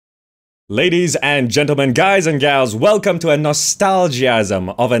Ladies and gentlemen, guys and gals, welcome to a Nostalgiasm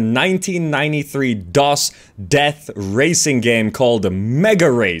of a 1993 DOS death racing game called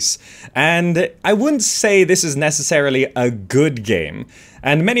MegaRace. And I wouldn't say this is necessarily a good game.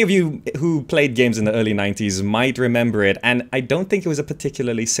 And many of you who played games in the early 90s might remember it, and I don't think it was a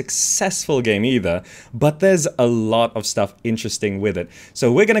particularly successful game either, but there's a lot of stuff interesting with it.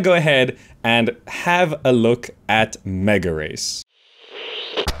 So we're gonna go ahead and have a look at MegaRace.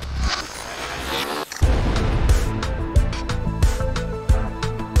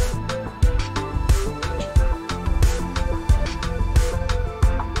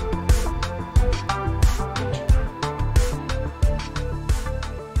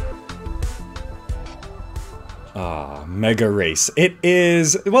 MegaRace. It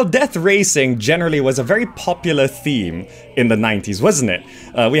is, well, death racing generally was a very popular theme in the 90s, wasn't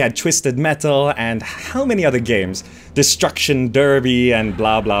it? We had Twisted Metal and how many other games? Destruction Derby and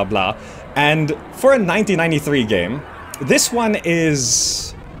blah blah blah. And for a 1993 game, this one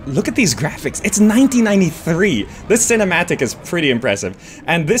is... Look at these graphics. It's 1993. This cinematic is pretty impressive.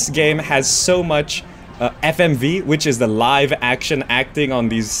 And this game has so much FMV, which is the live action acting on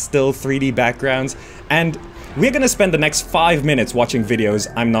these still 3D backgrounds. And we're gonna spend the next 5 minutes watching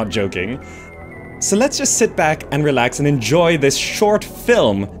videos, I'm not joking. So let's just sit back and relax and enjoy this short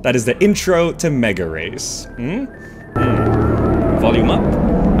film that is the intro to MegaRace. Volume up.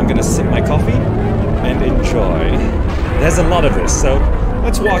 I'm gonna sip my coffee and enjoy. There's a lot of this, so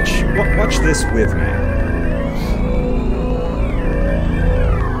let's watch this with me.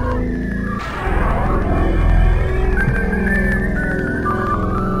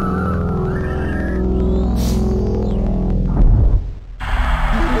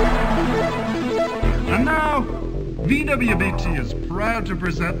 WBT is proud to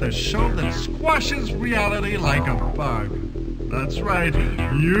present the show that squashes reality like a bug. That's right,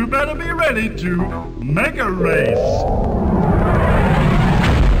 you better be ready to MegaRace.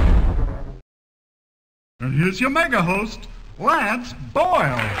 And here's your mega host, Lance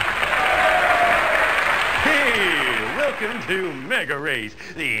Boyle. Hey, welcome to MegaRace,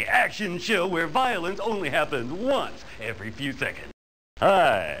 the action show where violence only happens once every few seconds.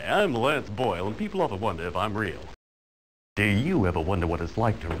 Hi, I'm Lance Boyle, and people often wonder if I'm real. Do you ever wonder what it's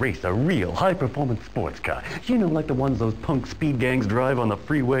like to race a real high-performance sports car? You know, like the ones those punk speed gangs drive on the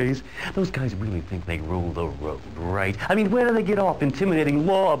freeways? Those guys really think they rule the road, right? I mean, where do they get off intimidating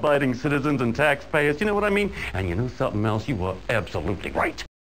law-abiding citizens and taxpayers? You know what I mean? And you know something else? You are absolutely right.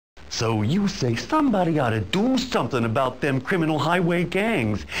 So you say somebody ought to do something about them criminal highway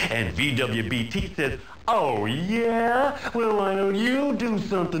gangs. And VWBT says, oh yeah? Well, why don't you do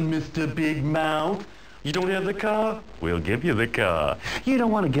something, Mr. Big Mouth? You don't have the car? We'll give you the car. You don't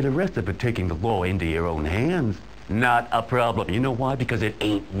want to get arrested for taking the law into your own hands. Not a problem. You know why? Because it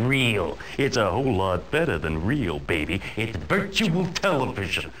ain't real. It's a whole lot better than real, baby. It's virtual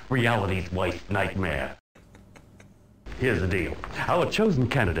television, reality's worst nightmare. Here's the deal. Our chosen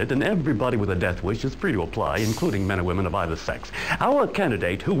candidate, and everybody with a death wish, is free to apply, including men and women of either sex. Our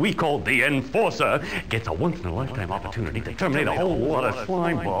candidate, who we call the Enforcer, gets a once-in-a-lifetime opportunity to terminate a whole lot of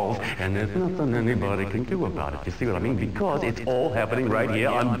slime balls, and there's nothing anybody can do about it. You see what I mean? Because it's all happening right here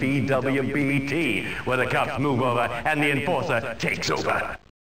on VWBT, where the cops move over and the Enforcer takes over.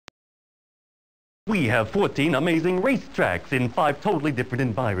 We have 14 amazing racetracks in 5 totally different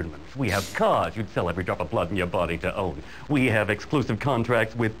environments. We have cars you'd sell every drop of blood in your body to own. We have exclusive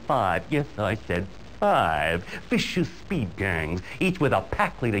contracts with 5, yes, I said 5, vicious speed gangs, each with a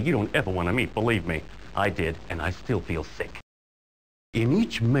pack leader you don't ever want to meet, believe me. I did, and I still feel sick. In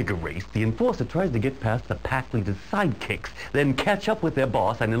each MegaRace, the Enforcer tries to get past the pack leader's sidekicks, then catch up with their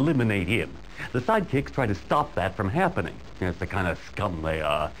boss and eliminate him. The sidekicks try to stop that from happening. That's the kind of scum they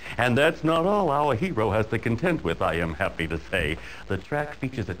are. And that's not all our hero has to contend with, I am happy to say. The track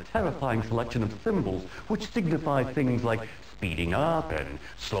features a terrifying selection of symbols, which signify things like speeding up and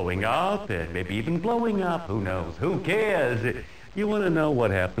slowing up and maybe even blowing up. Who knows? Who cares? You want to know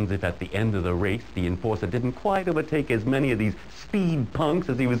what happens if at the end of the race, the Enforcer didn't quite overtake as many of these speed punks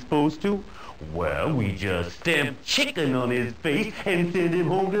as he was supposed to? Well, we just stamp chicken on his face and send him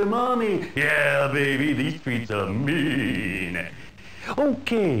home to mommy. Yeah, baby, these streets are mean.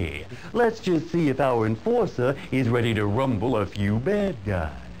 Okay, let's just see if our Enforcer is ready to rumble a few bad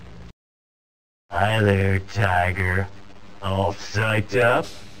guys. Hi there, Tiger. All psyched up?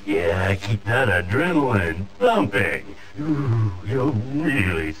 Yeah, keep that adrenaline pumping. Ooh, you're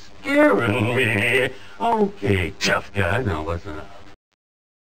really scaring me. Okay, tough guy, now listen up.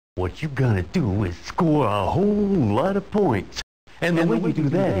 What you gotta do is score a whole lot of points. And the way you do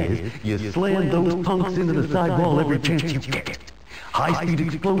that is, you slam those punks into the sidewall every chance you get. High-speed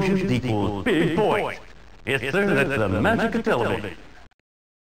explosions equals big boys. Yes, sir, that's the magic of television.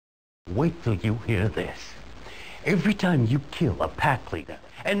 Wait till you hear this. Every time you kill a pack leader,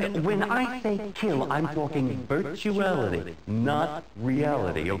 and when I say kill, I'm talking virtuality, not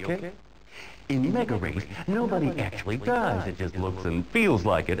reality, okay? In MegaRace, nobody actually dies. It just looks and feels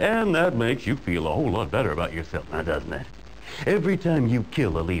like it, and that makes you feel a whole lot better about yourself, now doesn't it? Every time you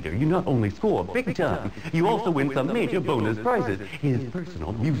kill a leader, you not only score big time, you also win some major bonus prizes. His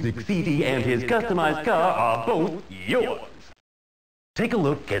personal music CD and his customized car are both yours. Take a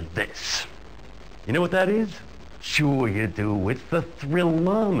look at this. You know what that is? Sure you do. It's the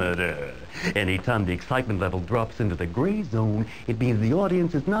thrillometer. Anytime the excitement level drops into the gray zone, it means the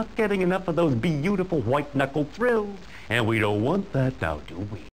audience is not getting enough of those beautiful white-knuckle thrills. And we don't want that now, do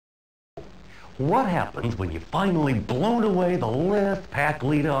we? What happens when you've finally blown away the last pack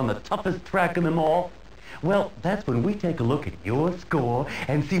leader on the toughest track in them all? Well, that's when we take a look at your score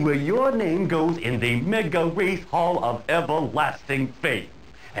and see where your name goes in the MegaRace Hall of Everlasting Fame.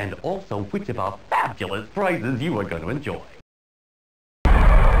 And also which of our fabulous prizes you are going to enjoy. But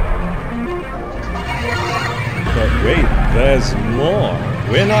wait, there's more.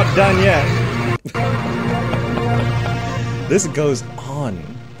 We're not done yet. This goes on.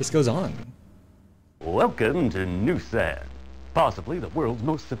 This goes on. Welcome to NewSan, possibly the world's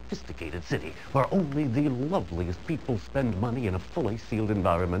most sophisticated city, where only the loveliest people spend money in a fully sealed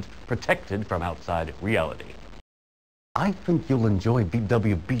environment, protected from outside reality. I think you'll enjoy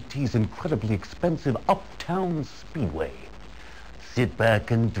BWBT's incredibly expensive Uptown Speedway. Sit back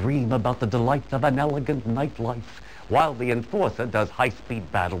and dream about the delights of an elegant nightlife, while the Enforcer does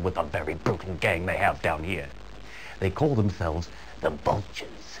high-speed battle with a very brutal gang they have down here. They call themselves the Vultures.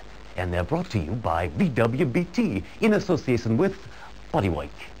 And they're brought to you by BWBT in association with Body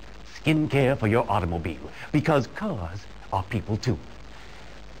Wipe, skincare for your automobile, because cars are people too.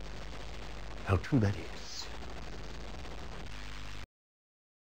 How true that is.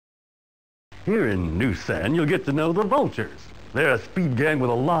 Here in NewSan, you'll get to know the Vultures. They're a speed gang with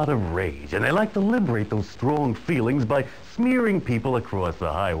a lot of rage, and they like to liberate those strong feelings by smearing people across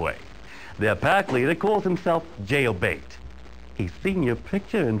the highway. Their pack leader calls himself Jailbait. He's seen your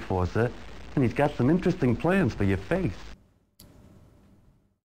picture, Enforcer, and he's got some interesting plans for your face.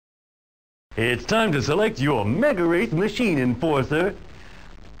 It's time to select your MegaRace machine, Enforcer.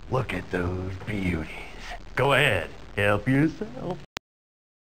 Look at those beauties. Go ahead, help yourself.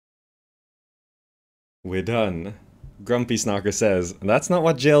 We're done. Grumpy Snarker says, that's not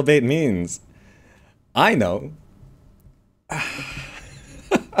what jailbait means. I know.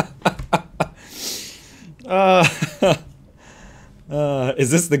 Is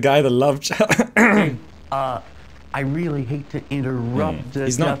this the guy, the love child? I really hate to interrupt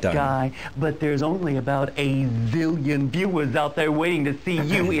He's not done. guy, but there's only about a zillion viewers out there waiting to see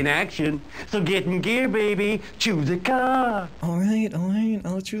you in action. So get in gear, baby. Choose a car. Alright,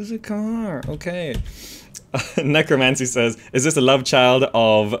 I'll choose a car. Okay. Necromancy says, is this a love child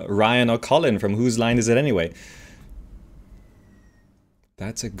of Ryan or Colin? From whose line is it anyway?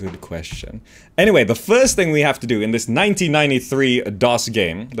 That's a good question. Anyway, the first thing we have to do in this 1993 DOS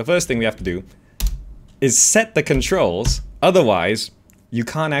game, the first thing we have to do is set the controls. Otherwise, you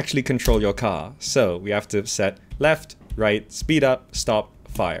can't actually control your car. So we have to set left, right, speed up, stop,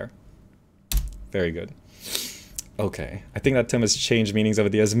 fire. Very good. Okay, I think that term has changed meanings over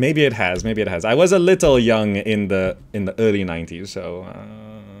the years. Maybe it has, maybe it has. I was a little young in the early 90s, so...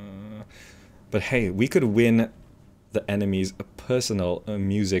 but hey, we could win the enemy's personal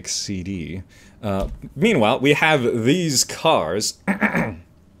music CD. Meanwhile, we have these cars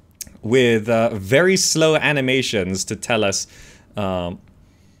with very slow animations to tell us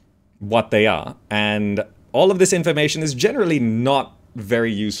what they are. And all of this information is generally not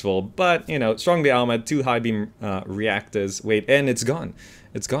very useful, but, you know, strongly armored, 2 high beam reactors. Wait, and it's gone.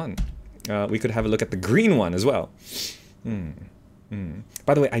 It's gone. We could have a look at the green one as well.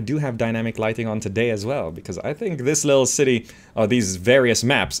 By the way, I do have dynamic lighting on today as well, because I think this little city, or these various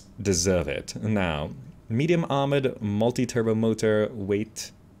maps, deserve it. Now, medium armored, multi-turbo motor,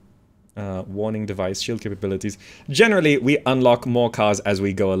 weight, warning device, shield capabilities. Generally, we unlock more cars as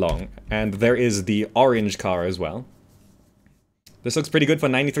we go along, and there is the orange car as well. This looks pretty good for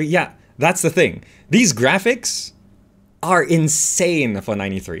 93. Yeah, that's the thing. These graphics are insane for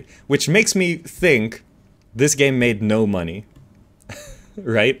 93, which makes me think this game made no money.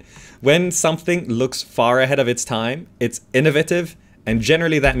 Right? When something looks far ahead of its time, it's innovative, and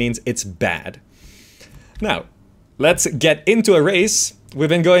generally that means it's bad. Now, let's get into a race. We've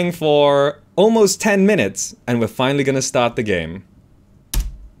been going for almost 10 minutes, and we're finally gonna start the game.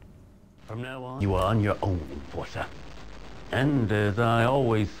 From now on, you are on your own, Enforcer. And as I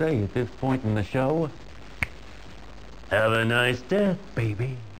always say at this point in the show, have a nice death,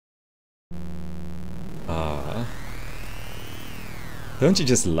 baby. Ah. Don't you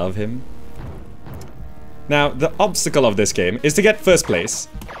just love him? Now, the obstacle of this game is to get first place.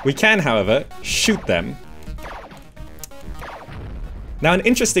 We can, however, shoot them. Now, an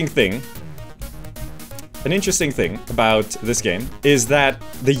interesting thing about this game is that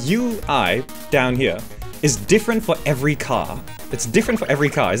the UI down here is different for every car. It's different for every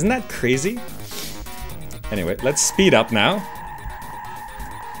car. Isn't that crazy? Anyway, let's speed up now.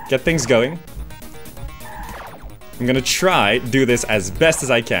 Get things going. I'm gonna try do this as best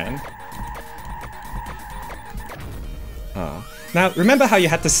as I can. Now, remember how you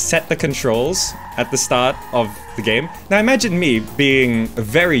had to set the controls at the start of the game? Now imagine me being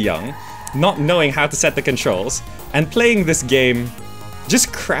very young, not knowing how to set the controls, and playing this game,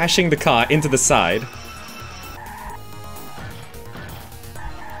 just crashing the car into the side.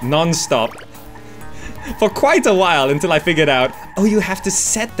 Non-stop. For quite a while until I figured out, oh, you have to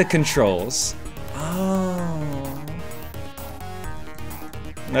set the controls. Oh.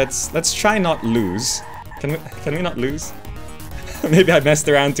 Let's try not lose. Can we not lose? Maybe I messed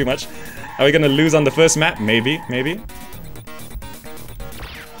around too much. Are we gonna lose on the first map? Maybe, maybe.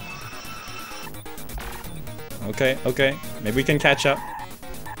 Okay, okay. Maybe we can catch up.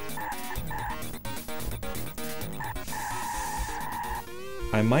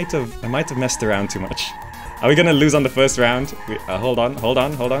 I might have messed around too much. Are we gonna lose on the first round? Hold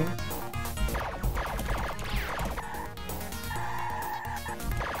on.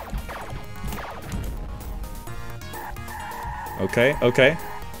 Okay, okay.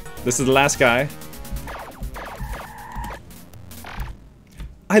 This is the last guy.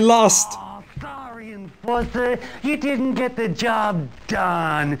 I lost! Oh, sorry, Enforcer. You didn't get the job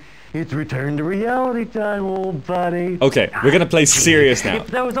done. It's return to reality time, old buddy. Okay, we're gonna play serious now. If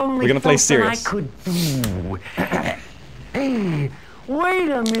there was only we're gonna play serious. I could do. Hey, wait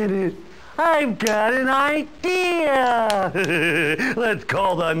a minute. I've got an idea. Let's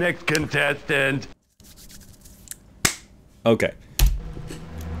call the next contestant. Okay.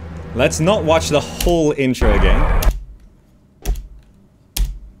 Let's not watch the whole intro again.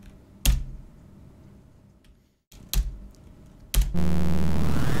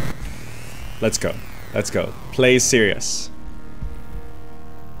 Let's go. Let's go. Play serious.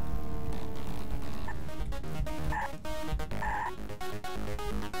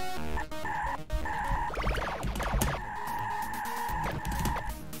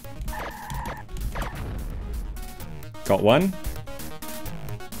 Got one.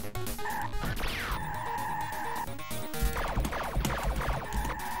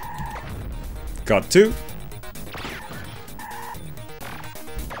 Got two.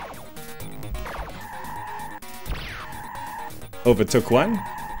 Overtook one.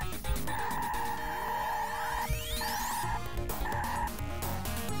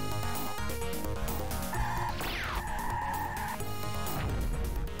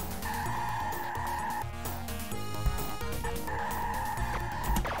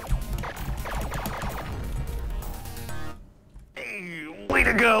 Way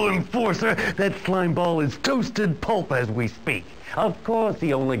to go, Enforcer! That slime ball is toasted pulp as we speak. Of course,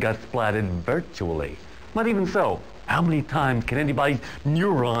 he only got splatted virtually. But even so, how many times can anybody's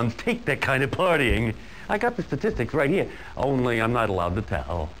neurons take that kind of partying? I got the statistics right here, only I'm not allowed to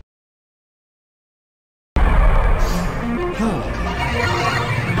tell. You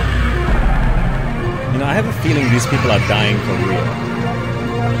know, I have a feeling these people are dying for real.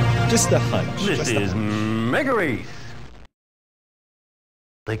 Just a hunch. This is MegaRace.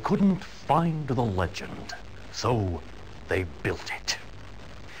 They couldn't find the legend, so they built it.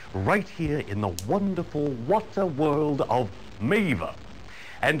 Right here in the wonderful water world of Mava.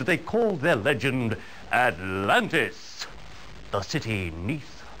 And they called their legend Atlantis, the city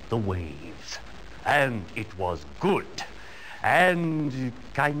neath the waves. And it was good, and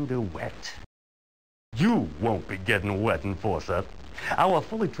kinda wet. You won't be getting wet, Enforcer. Our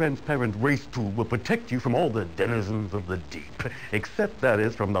fully transparent race tube will protect you from all the denizens of the deep, except that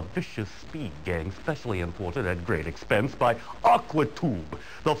is from the vicious speed gang specially imported at great expense by AquaTube,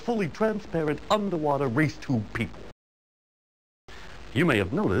 the fully transparent underwater race tube people. You may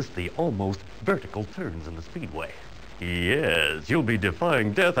have noticed the almost vertical turns in the speedway. Yes, you'll be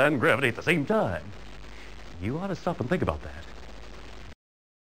defying death and gravity at the same time. You ought to stop and think about that.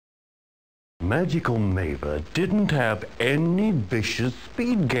 Magical Mava didn't have any vicious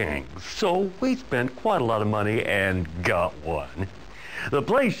speed gangs, so we spent quite a lot of money and got one. The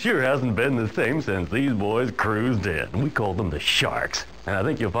place sure hasn't been the same since these boys cruised in. We call them the Sharks. And I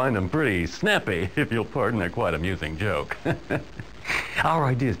think you'll find them pretty snappy, if you'll pardon their quite amusing joke. Our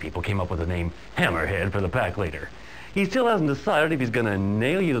ideas people came up with the name Hammerhead for the pack leader. He still hasn't decided if he's gonna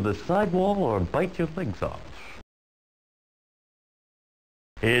nail you to the sidewall or bite your legs off.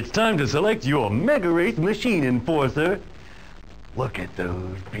 It's time to select your MegaRace machine enforcer. Look at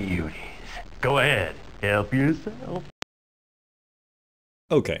those beauties. Go ahead, help yourself.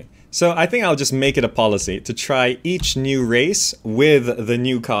 Okay, so I think I'll just make it a policy to try each new race with the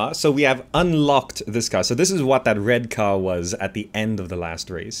new car. So we have unlocked this car. So this is what that red car was at the end of the last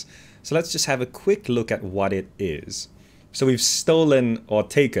race. So let's just have a quick look at what it is. So we've stolen or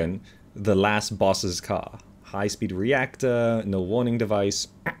taken the last boss's car. High-speed reactor, no warning device,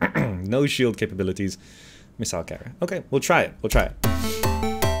 no shield capabilities, missile carrier. Okay, we'll try it. We'll try it.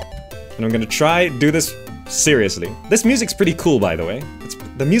 And I'm gonna do this seriously. This music's pretty cool, by the way.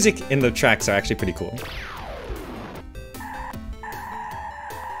 The music in the tracks are actually pretty cool.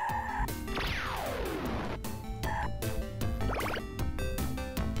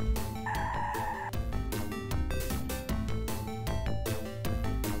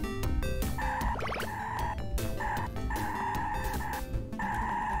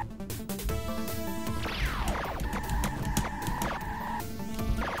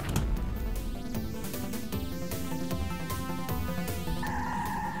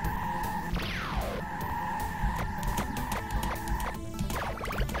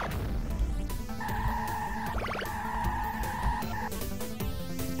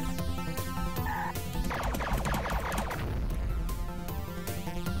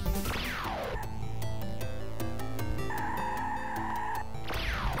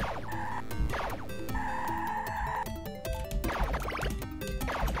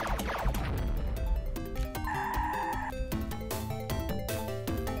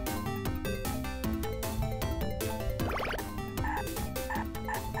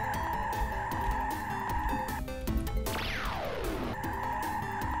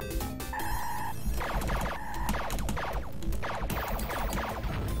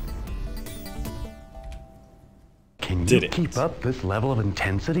 Can you keep up this level of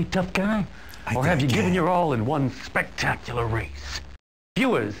intensity, tough guy? Or have you given your all in one spectacular race?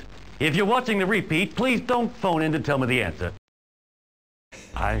 Viewers, if you're watching the repeat, please don't phone in to tell me the answer.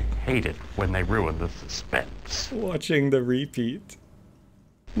 I hate it when they ruin the suspense. Watching the repeat.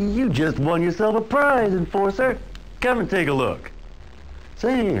 You just won yourself a prize, Enforcer. Come and take a look.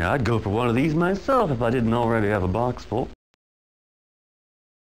 Say, I'd go for one of these myself if I didn't already have a box full.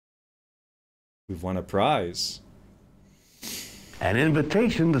 We've won a prize. An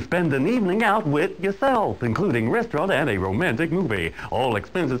invitation to spend an evening out with yourself, including restaurant and a romantic movie. All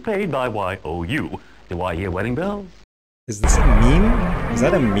expenses paid by YOU. Do I hear wedding bells? Is this a meme? Is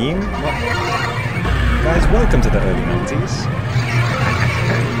that a meme? What? Guys, welcome to the early 90s.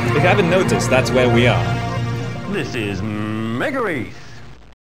 If you haven't noticed, that's where we are. This is MegaRace.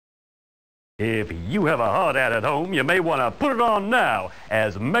 If you have a hard hat at home, you may want to put it on now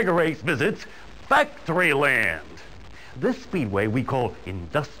as MegaRace visits Factoryland. This speedway we call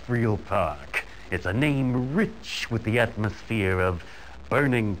Industrial Park. It's a name rich with the atmosphere of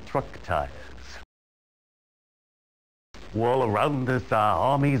burning truck tires. All around us are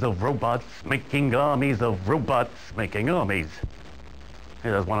armies of robots making armies of robots making armies.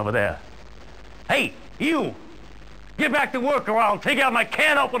 Hey, there's one over there. Hey, you! Get back to work or I'll take out my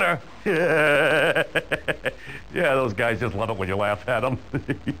can opener! Yeah, those guys just love it when you laugh at them.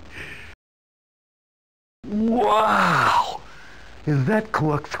 Wow! Is that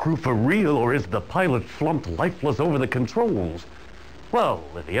corkscrew for real, or is the pilot slumped lifeless over the controls? Well,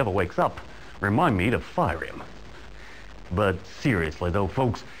 if he ever wakes up, remind me to fire him. But seriously though,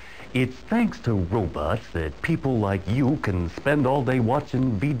 folks, it's thanks to robots that people like you can spend all day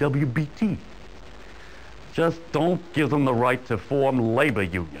watching VWBT. Just don't give them the right to form labor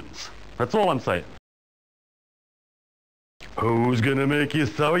unions. That's all I'm saying. Who's gonna make you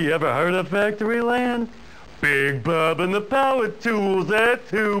sorry you ever heard of Factoryland? Big Bob and the Power Tools, that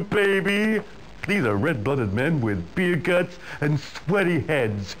too, baby. These are red-blooded men with beer guts and sweaty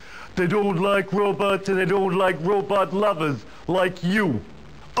heads. They don't like robots and they don't like robot lovers like you.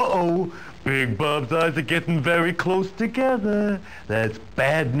 Uh-oh, Big Bob's eyes are getting very close together. That's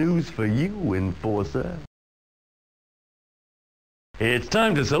bad news for you, Enforcer. It's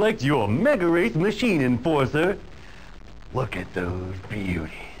time to select your MegaRace machine, Enforcer. Look at those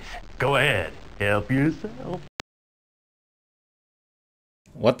beauties. Go ahead. Help yourself.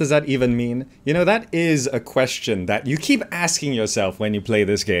 What does that even mean? You know, that is a question that you keep asking yourself when you play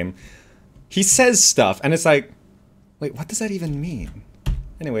this game. He says stuff, and it's like, wait, what does that even mean?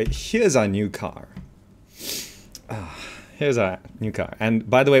 Anyway, here's our new car. here's our new car. And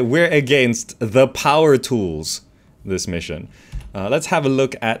by the way, we're against the power tools this mission. Let's have a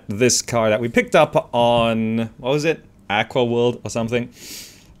look at this car that we picked up on, what was it? Aqua World or something?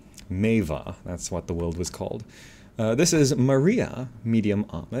 Mava, that's what the world was called. This is Maria, medium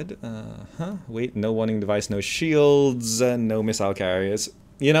armored. Wait, no warning device, no shields, no missile carriers.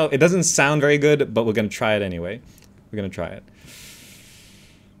 You know, it doesn't sound very good, but we're gonna try it anyway. We're gonna try it.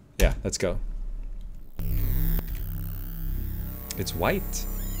 Yeah, let's go. It's white.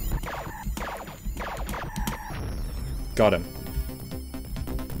 Got him.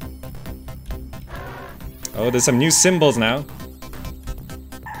 Oh, there's some new symbols now.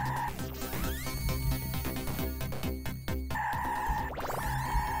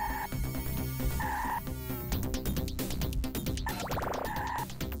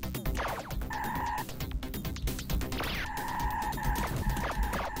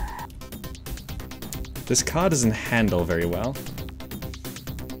 This car doesn't handle very well.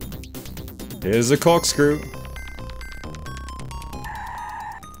 Here's a corkscrew.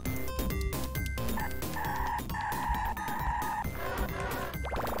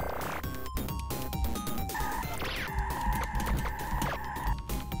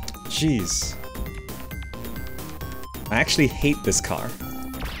 Jeez. I actually hate this car.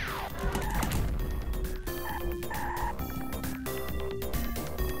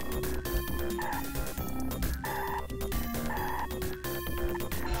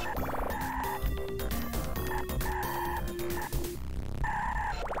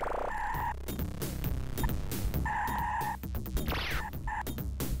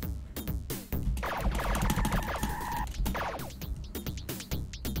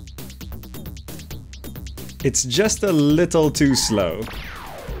 It's just a little too slow.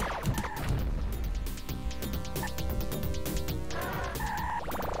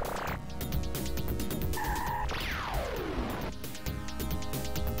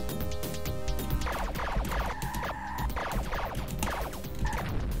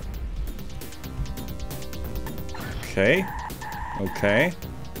 Okay. Okay.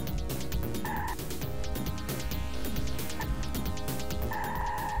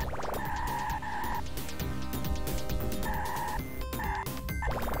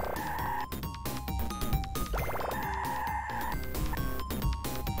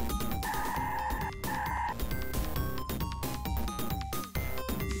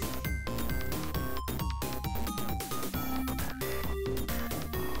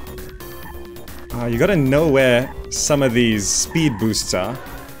 You gotta know where some of these speed boosts are.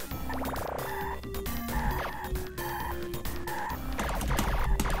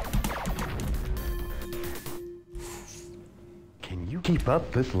 Can you keep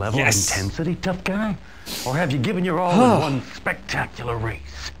up this level of Yes. intensity, tough guy? Or have you given your all in one spectacular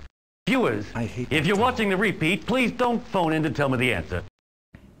race? Viewers, I hate if that you're time. watching the repeat, please don't phone in to tell me the answer.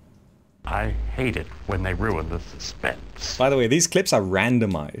 I hate it when they ruin the suspense. By the way, these clips are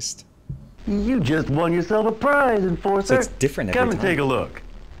randomized. You just won yourself a prize, Enforcer. So it's different every Come and time. take a look.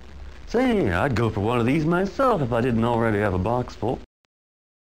 Say, I'd go for one of these myself if I didn't already have a box full.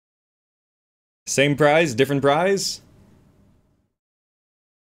 Same prize, different prize?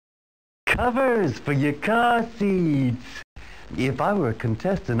 Covers for your car seats. If I were a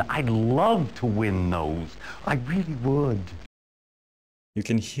contestant, I'd love to win those. I really would. You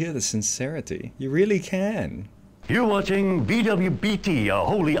can hear the sincerity. You really can. You're watching BWBT, a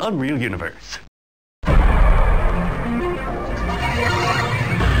wholly unreal universe.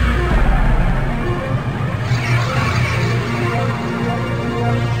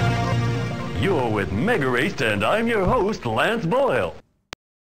 You're with MegaRace, and I'm your host, Lance Boyle.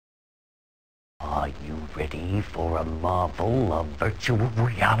 Are you ready for a marvel of virtual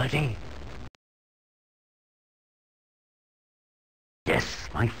reality? Yes,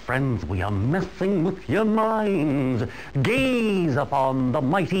 my friends, we are messing with your minds. Gaze upon the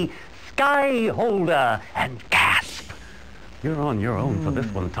mighty Sky Holder and gasp. You're on your own for this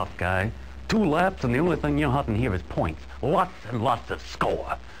one, tough guy. 2 laps and the only thing you're hunting here is points. Lots and lots of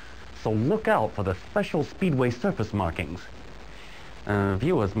score. So look out for the special speedway surface markings.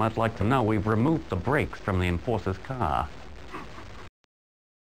 Viewers might like to know we've removed the brakes from the Enforcer's car.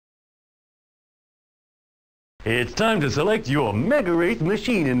 It's time to select your MegaRace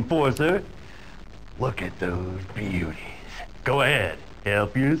machine, Enforcer. Look at those beauties. Go ahead,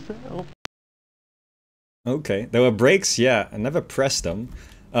 help yourself. Okay, there were brakes, yeah, I never pressed them.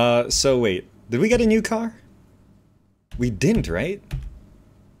 So wait, did we get a new car? We didn't, right?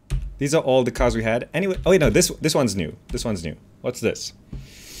 These are all the cars we had. Anyway, oh wait, no, this one's new. This one's new. What's this?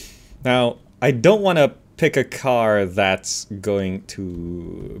 Now, I don't want to pick a car that's going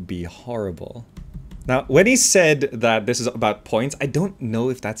to be horrible. Now, when he said that this is about points, I don't know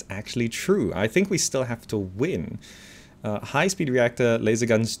if that's actually true. I think we still have to win. High-speed reactor, laser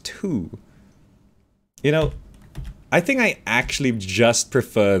guns 2. You know, I think I actually just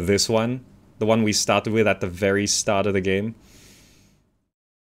prefer this one. The one we started with at the very start of the game.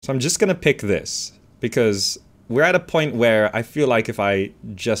 So I'm just gonna pick this. Because we're at a point where I feel like if I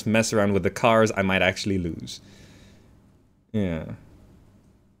just mess around with the cars, I might actually lose. Yeah.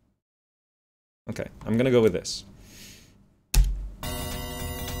 Okay, I'm gonna go with this.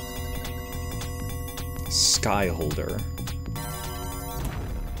 Skyholder.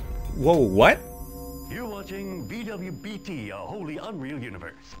 Whoa, what? You're watching BWBT, a wholly unreal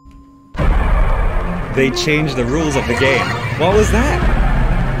universe. They changed the rules of the game. What was that?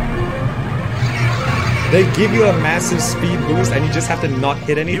 They give you a massive speed boost and you just have to not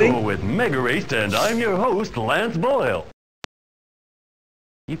hit anything? You're with MegaRace and I'm your host, Lance Boyle.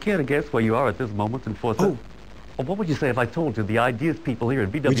 You care to guess where you are at this moment in Forza? Oh. Well, what would you say if I told you the ideas people here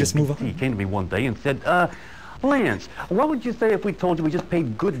at BWBT came to me one day and said, Lance, what would you say if we told you we just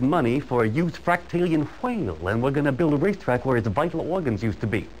paid good money for a used Fractalian whale and we're going to build a racetrack where its vital organs used to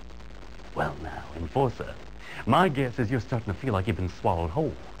be? Well, now, in Forza, my guess is you're starting to feel like you've been swallowed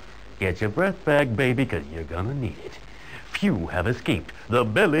whole. Get your breath back, baby, because you're going to need it. Few have escaped the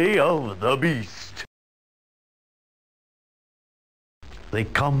belly of the beast. They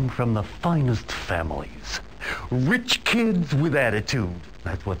come from the finest families. Rich kids with attitude.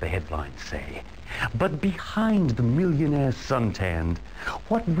 That's what the headlines say. But behind the millionaire suntanned,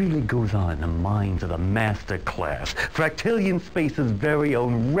 what really goes on in the minds of the master class? Fractalian Space's very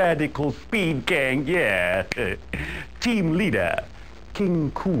own radical speed gang, yeah. Team leader, King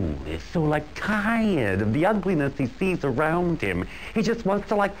Cool, is so tired of the ugliness he sees around him. He just wants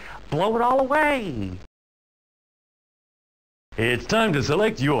to blow it all away. It's time to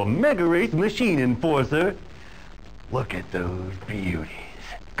select your MegaRace machine enforcer. Look at those beauties.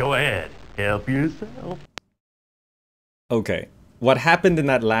 Go ahead, help yourself. Okay, what happened in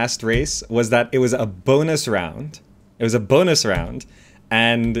that last race was that it was a bonus round. It was a bonus round,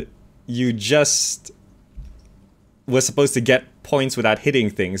 and you just were supposed to get points without hitting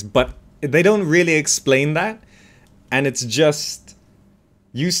things, but they don't really explain that, and it's just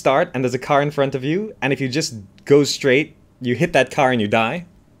you start and there's a car in front of you, and if you just go straight, you hit that car and you die,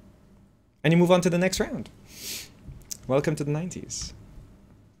 and you move on to the next round. Welcome to the 90s.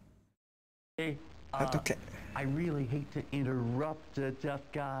 Hey, Okay. I really hate to interrupt a tough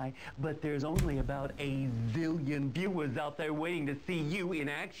guy, but there's only about a zillion viewers out there waiting to see you in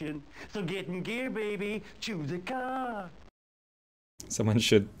action. So get in gear, baby. Choose a car. Someone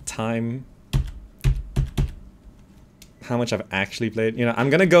should time how much I've actually played. You know, I'm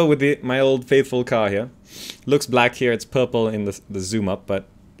gonna go with my old faithful car here. Looks black here, it's purple in the zoom up, but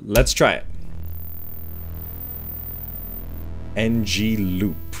let's try it. NG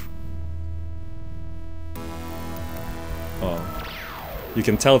Loop. Oh. You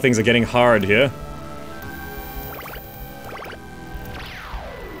can tell things are getting hard here.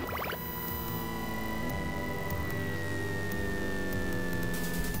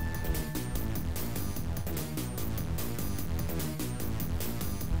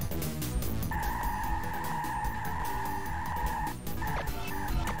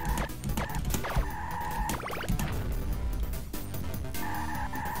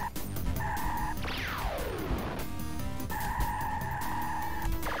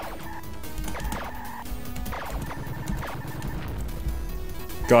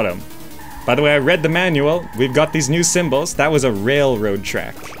 Got him. By the way, I read the manual. We've got these new symbols. That was a railroad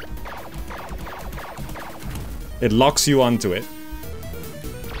track. It locks you onto it.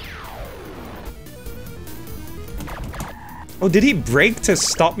 Oh, did he brake to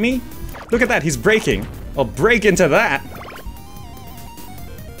stop me? Look at that, he's braking. I'll brake into that.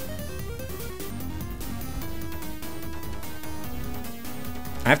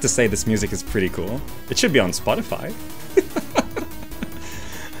 I have to say this music is pretty cool. It should be on Spotify.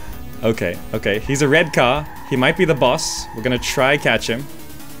 Okay, okay, he's a red car. He might be the boss. We're gonna try catch him.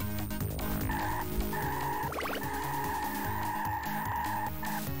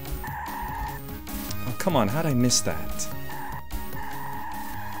 Oh, come on, how'd I miss that?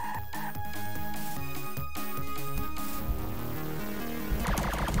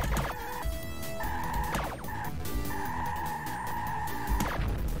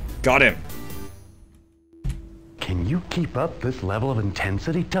 Got him. Can you keep up this level of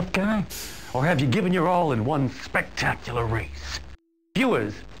intensity, tough guy? Or have you given your all in one spectacular race?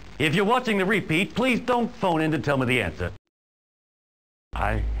 Viewers, if you're watching the repeat, please don't phone in to tell me the answer.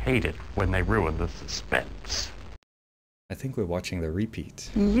 I hate it when they ruin the suspense. I think we're watching the repeat.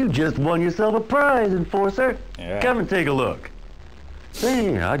 You just won yourself a prize, Enforcer. Yeah. Come and take a look.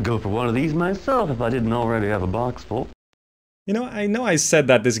 Say, I'd go for one of these myself if I didn't already have a box full. You know I said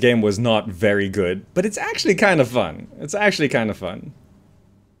that this game was not very good, but it's actually kind of fun. It's actually kind of fun.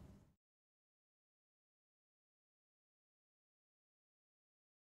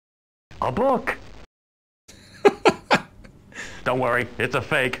 A book. Don't worry, it's a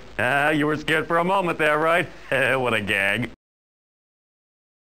fake. You were scared for a moment there, right? What a gag.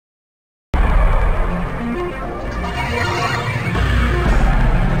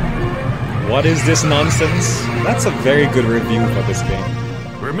 What is this nonsense? That's a very good review for this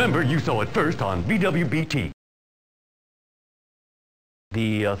game. Remember, you saw it first on VWBT.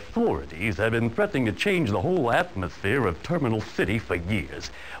 The authorities have been threatening to change the whole atmosphere of Terminal City for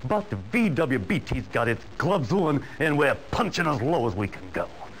years. But VWBT's got its gloves on, and we're punching as low as we can go.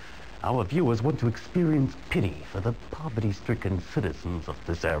 Our viewers want to experience pity for the poverty-stricken citizens of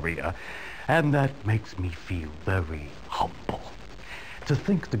this area, and that makes me feel very humble. To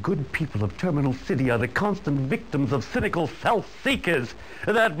think the good people of Terminal City are the constant victims of cynical self-seekers,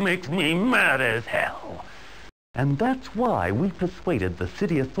 that makes me mad as hell. And that's why we persuaded the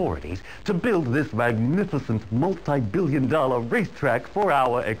city authorities to build this magnificent multi-billion-dollar racetrack for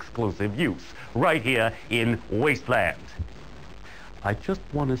our exclusive use, right here in Wasteland. I just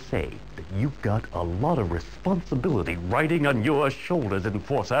want to say that you've got a lot of responsibility riding on your shoulders,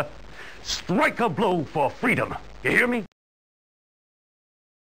 Enforcer. Strike a blow for freedom. You hear me?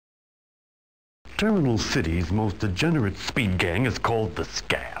 Terminal City's most degenerate speed gang is called the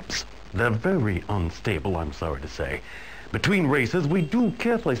Scabs. They're very unstable, I'm sorry to say. Between races, we do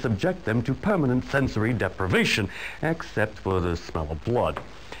carefully subject them to permanent sensory deprivation, except for the smell of blood.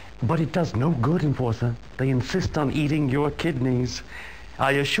 But it does no good, Enforcer. They insist on eating your kidneys.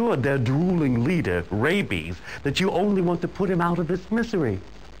 I assured their drooling leader, Rabies, that you only want to put him out of his misery.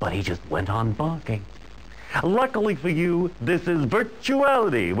 But he just went on barking. Luckily for you, this is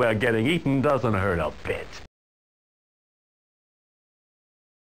virtuality, where getting eaten doesn't hurt a bit.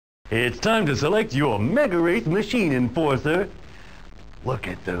 It's time to select your MegaRace machine, Enforcer. Look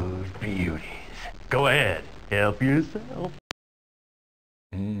at those beauties. Go ahead, help yourself.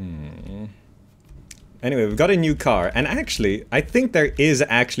 Anyway, we've got a new car, and actually, I think there is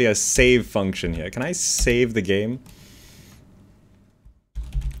actually a save function here. Can I save the game?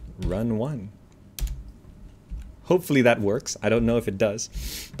 Run 1. Hopefully that works. I don't know if it does.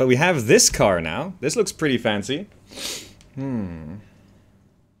 But we have this car now. This looks pretty fancy.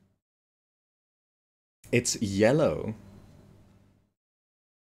 It's yellow.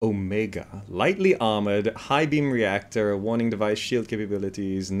 Omega. Lightly armored, high beam reactor, warning device, shield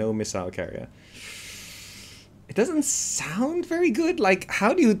capabilities, no missile carrier. It doesn't sound very good. Like,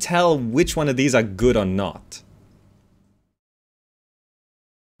 how do you tell which one of these are good or not?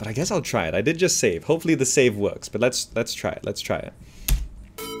 But I guess I'll try it. I did just save. Hopefully the save works, but let's try it. Let's try it.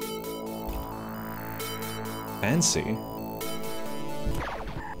 Fancy.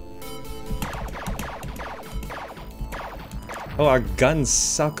 Oh, our guns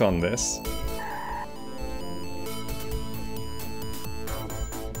suck on this.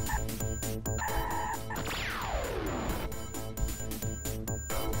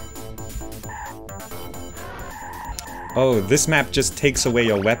 Oh, this map just takes away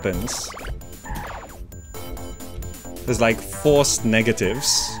your weapons. There's like forced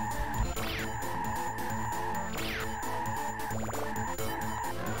negatives.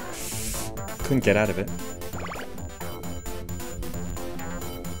 Couldn't get out of it.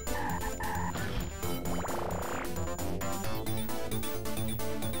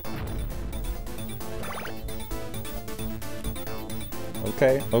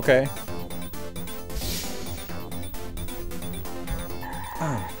 Okay, okay.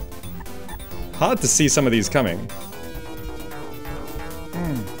 Hard to see some of these coming.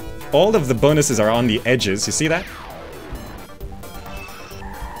 All of the bonuses are on the edges, you see that?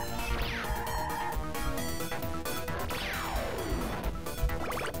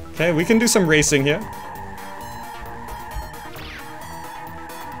 Okay, we can do some racing here.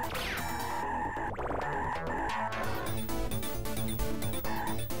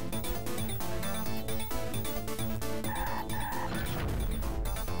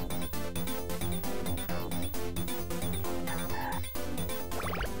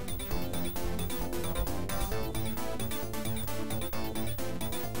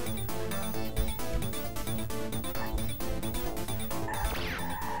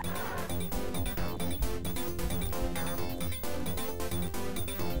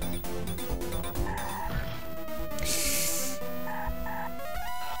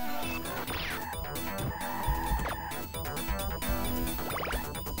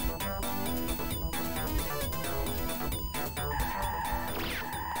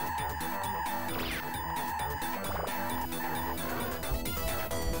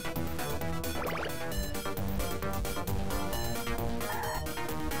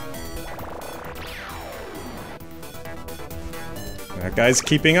 That guy's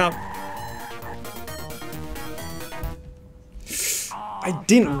keeping up. I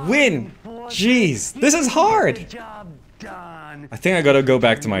didn't win! Jeez, this is hard! I think I gotta go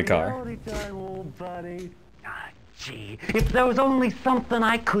back to my car. Gee, if there was only something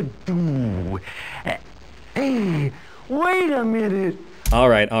I could do. Hey, wait a minute.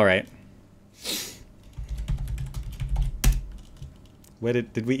 Alright, alright. Where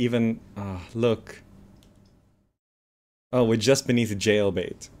did we even... look. Oh, we're just beneath the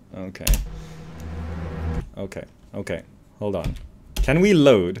jailbait. Okay. Okay, okay. Hold on. Can we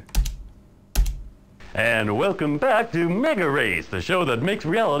load? And welcome back to MegaRace, the show that makes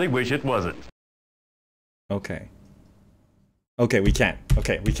reality wish it wasn't. Okay. Okay, we can.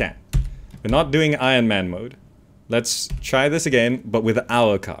 Okay, we can. We're not doing Iron Man mode. Let's try this again, but with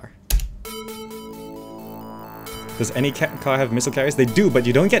our car. Does any car have missile carriers? They do, but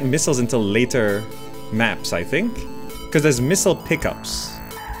you don't get missiles until later maps, I think. Because there's missile pickups.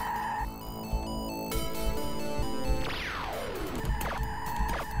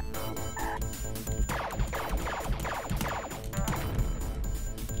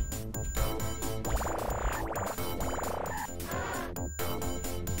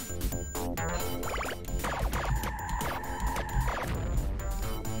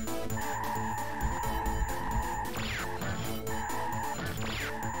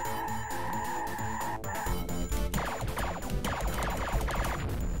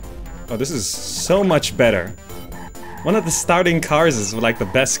 Oh, this is so much better. One of the starting cars is like the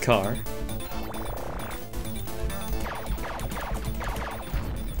best car.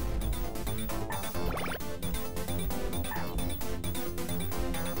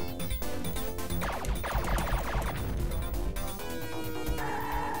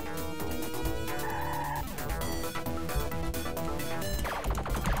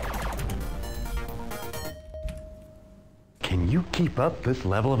 Can you keep up this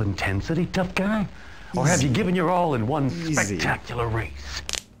level of intensity, tough guy? Or have you given your all in one spectacular race?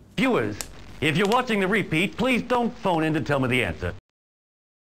 Viewers, if you're watching the repeat, please don't phone in to tell me the answer.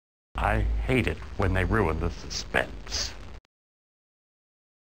 I hate it when they ruin the suspense.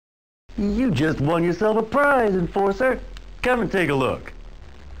 You just won yourself a prize, Enforcer. Come and take a look.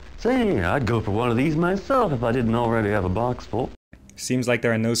 Say, I'd go for one of these myself if I didn't already have a box full. Seems like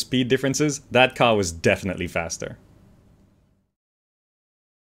there are no speed differences. That car was definitely faster.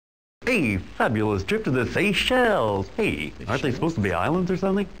 Hey, fabulous trip to the Seychelles. Hey, aren't they supposed to be islands or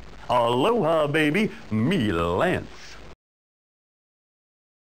something? Aloha, baby. Me, Lance.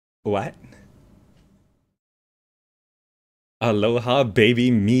 What? Aloha,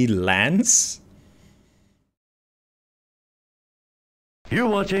 baby, me, Lance? You're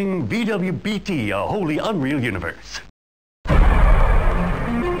watching VWBT, a wholly unreal universe.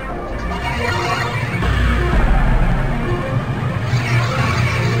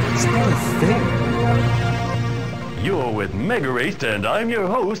 You're with MegaRace, and I'm your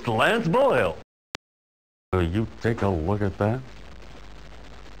host, Lance Boyle. Will you take a look at that?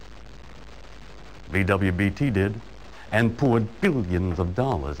 VWBT did, and poured billions of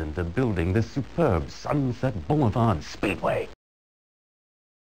dollars into building this superb Sunset Boulevard Speedway.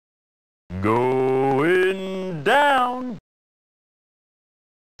 Going down!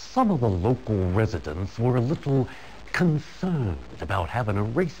 Some of the local residents were a little concerned about having a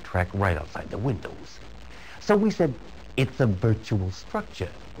racetrack right outside the windows. So we said, it's a virtual structure,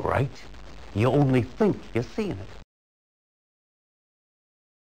 right? You only think you're seeing it.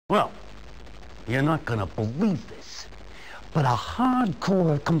 Well, you're not gonna believe this, but a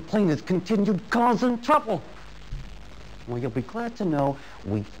hardcore complainers continued causing trouble. Well, you'll be glad to know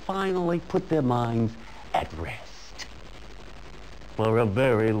we finally put their minds at rest. For a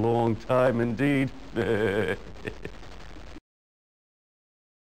very long time indeed.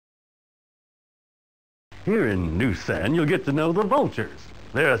 Here in NewSan, you'll get to know the Vultures.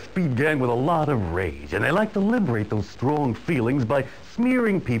 They're a speed gang with a lot of rage, and they like to liberate those strong feelings by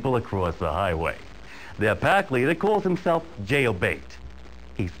smearing people across the highway. Their pack leader calls himself Jailbait.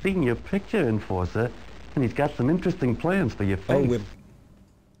 He's seen your picture, Enforcer, and he's got some interesting plans for your face.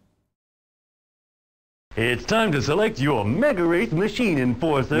 It's time to select your MegaRace machine,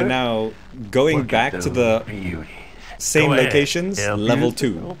 Enforcer. We're now going back to the same locations, level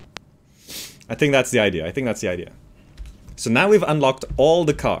 2. I think that's the idea. I think that's the idea. So now we've unlocked all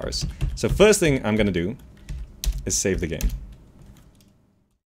the cars. So first thing I'm gonna do is save the game.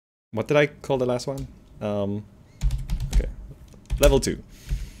 What did I call the last one? Okay. Level 2.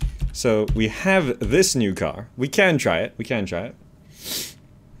 So we have this new car. We can try it. We can try it.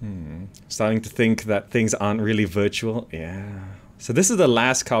 Starting to think that things aren't really virtual. Yeah. So this is the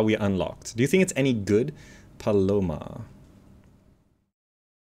last car we unlocked. Do you think it's any good? Paloma.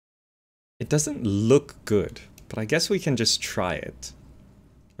 It doesn't look good, but I guess we can just try it.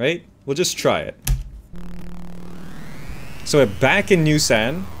 Right? We'll just try it. So we're back in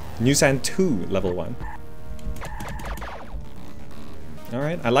NewSan. NewSan 2, level 1.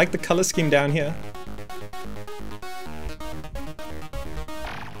 Alright, I like the color scheme down here.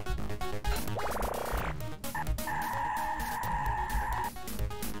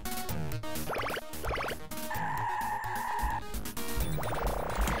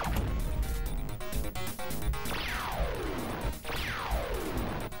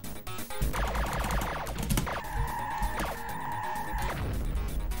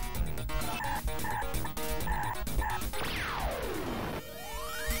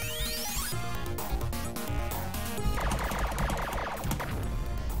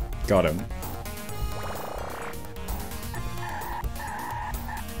 Got him.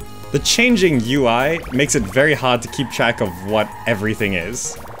 The changing UI makes it very hard to keep track of what everything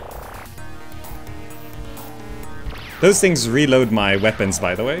is. Those things reload my weapons,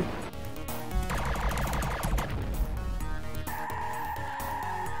 by the way.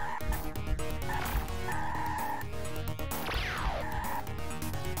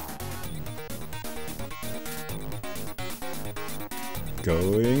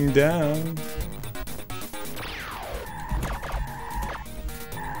 Going down.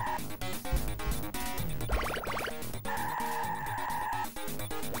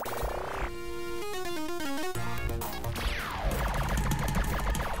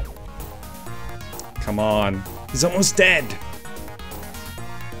 Come on. He's almost dead.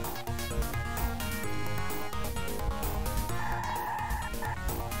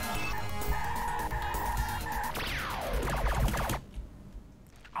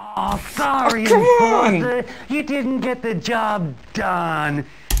 Oh, sorry, come on! Enforcer. You didn't get the job done.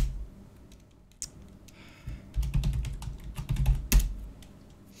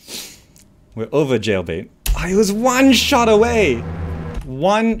 We're over jailbait. I was one shot away!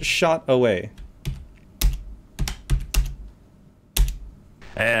 One shot away.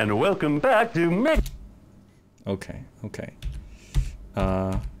 And welcome back to Meg. Okay, okay.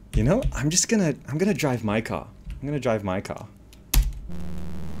 You know, I'm gonna drive my car. I'm gonna drive my car.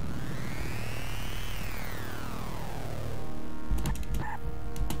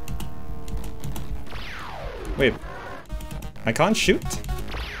 Wait, I can't shoot?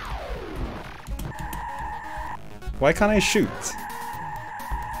 Why can't I shoot?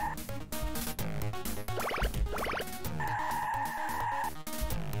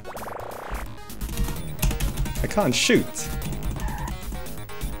 I can't shoot.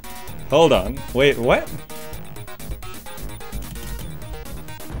 Hold on. Wait, what?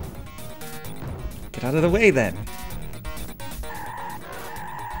 Get out of the way then.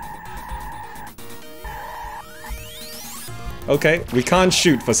 Okay, we can't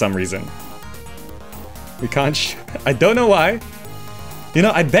shoot for some reason. We can't shoot. I don't know why. You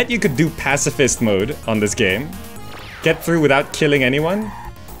know, I bet you could do pacifist mode on this game. Get through without killing anyone.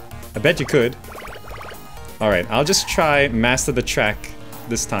 I bet you could. Alright, I'll just try master the track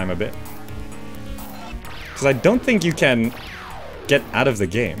this time a bit. Because I don't think you can get out of the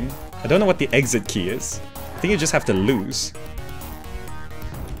game. I don't know what the exit key is. I think you just have to lose.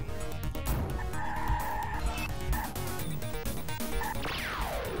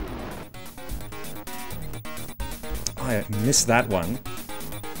 Oh, I missed that one.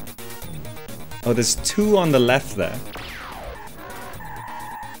 Oh, there's two on the left there.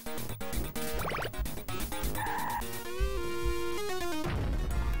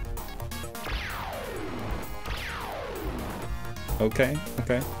 Okay,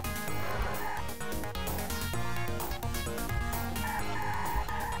 okay.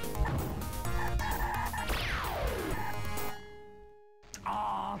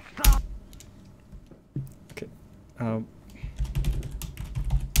 Okay. I'm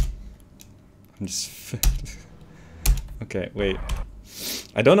just... Okay, wait.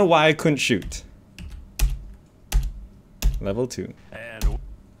 I don't know why I couldn't shoot. Level 2.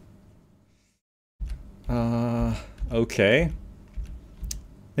 Okay.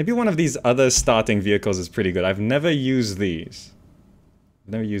 Maybe one of these other starting vehicles is pretty good. I've never used these.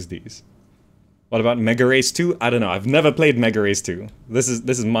 I've never used these. What about MegaRace 2? I don't know. I've never played MegaRace 2. This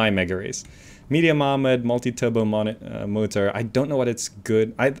is my MegaRace. Medium armored, multi-turbo motor. I don't know what it's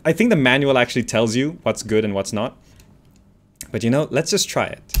good. I think the manual actually tells you what's good and what's not. But you know, let's just try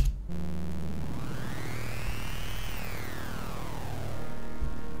it.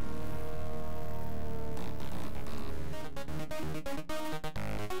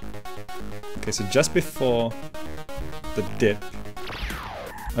 Okay, so just before the dip.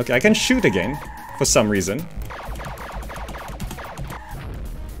 Okay, I can shoot again, for some reason.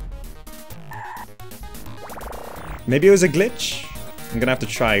 Maybe it was a glitch? I'm gonna have to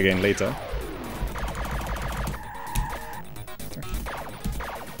try again later.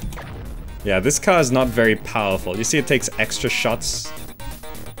 Yeah, this car is not very powerful. You see it takes extra shots.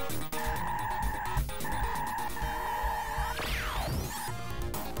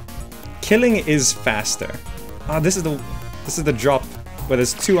 Killing is faster. Ah, this is the drop where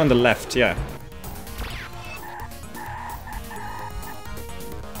there's 2 on the left, yeah.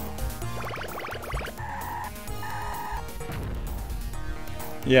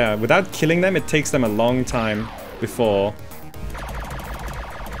 Yeah, without killing them, it takes them a long time before.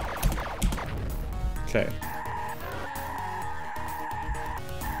 Okay.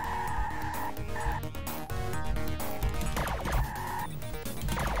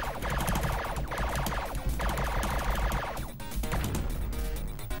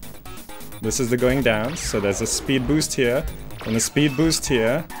 This is the going down, so there's a speed boost here, and a speed boost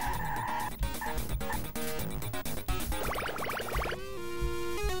here.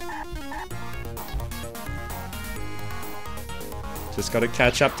 Just gotta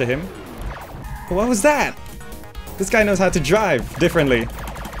catch up to him. What was that? This guy knows how to drive differently.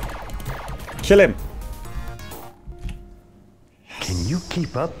 Kill him. Can you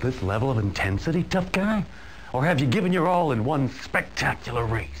keep up this level of intensity, tough guy? Or have you given your all in one spectacular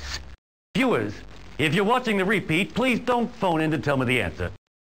race? Viewers, if you're watching the repeat, please don't phone in to tell me the answer.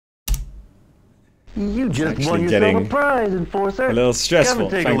 You just won yourself a prize, Enforcer. A little stressful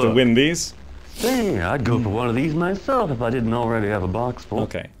trying to win these. Hey, I'd go for one of these myself if I didn't already have a box full.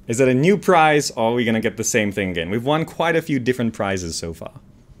 Okay. Is it a new prize, or are we gonna get the same thing again? We've won quite a few different prizes so far.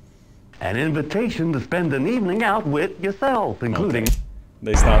 An invitation to spend an evening out with yourself, including... Okay.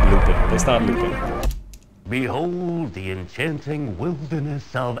 They start looping. They start looping. Behold the enchanting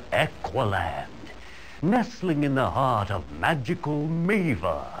wilderness of Equiland, nestling in the heart of magical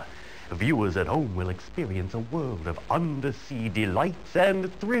Mava. Viewers at home will experience a world of undersea delights and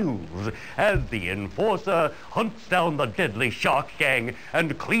thrills as the Enforcer hunts down the deadly shark gang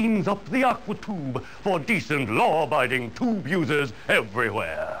and cleans up the aqua tube for decent, law-abiding tube users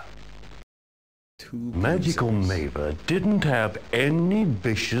everywhere. Magical Mava didn't have any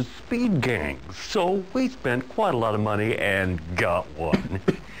vicious speed gangs, so we spent quite a lot of money and got one.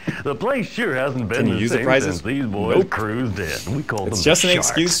 The place sure hasn't been the same since these boys cruised in. We call them It's just an sharks.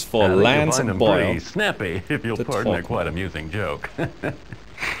 excuse for Lance and Boyle. Pretty snappy, if you'll pardon a quite amusing joke.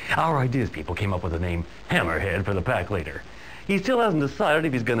 Our ideas people came up with the name Hammerhead for the pack leader. He still hasn't decided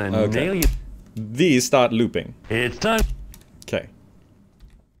if he's gonna nail you. These start looping. It's time. Okay.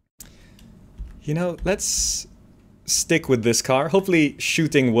 You know, let's stick with this car. Hopefully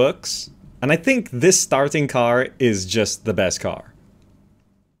shooting works. And I think this starting car is just the best car.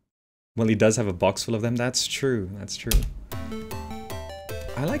 Well, he does have a box full of them. That's true. That's true.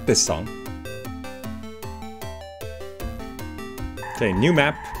 I like this song. Okay, new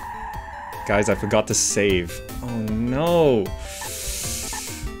map. Guys, I forgot to save. Oh no.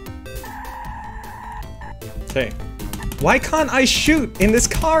 Okay. Why can't I shoot in this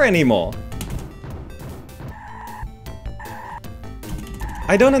car anymore?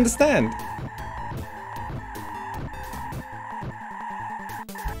 I don't understand.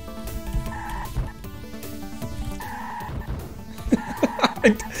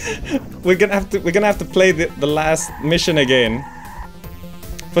 We're gonna have to play the last mission again.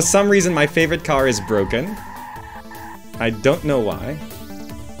 For some reason, my favorite car is broken. I don't know why.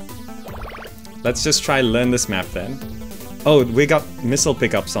 Let's just try learn this map then. Oh, we got missile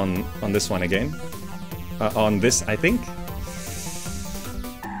pickups on this one again. On this, I think.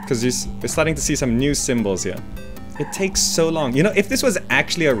 Because we're starting to see some new symbols here. It takes so long. You know, if this was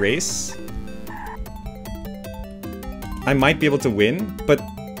actually a race, I might be able to win, but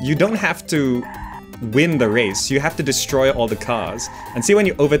you don't have to win the race. You have to destroy all the cars. And see, when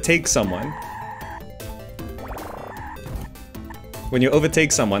you overtake someone,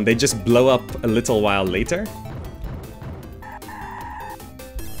 they just blow up a little while later.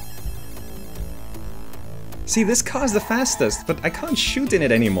 See, this car's the fastest, but I can't shoot in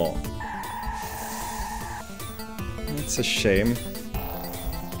it anymore. That's a shame.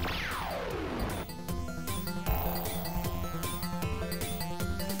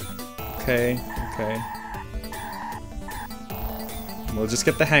 Okay, okay. We'll just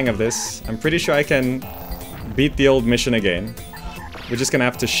get the hang of this. I'm pretty sure I can beat the old mission again. We're just gonna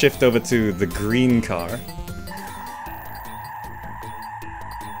have to shift over to the green car.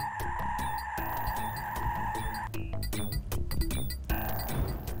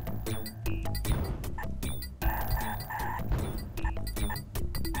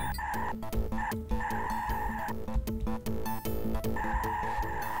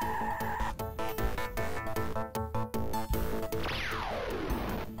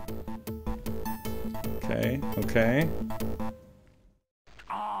 Okay, okay.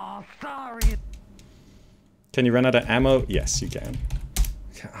 Oh, sorry. Can you run out of ammo? Yes, you can.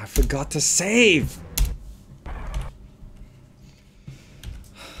 Okay, I forgot to save!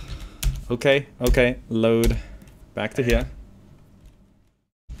 Okay, okay, load. Back to here.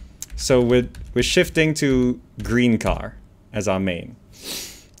 So we're shifting to green car as our main.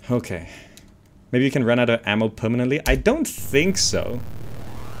 Okay. Maybe you can run out of ammo permanently? I don't think so.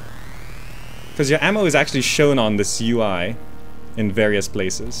 Because your ammo is actually shown on this UI in various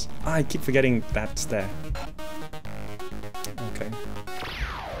places. Ah, I keep forgetting that's there. Okay.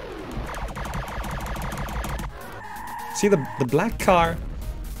 See, the black car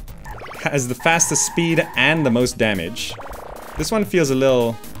has the fastest speed and the most damage. This one feels a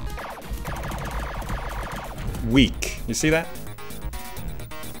little weak. You see that?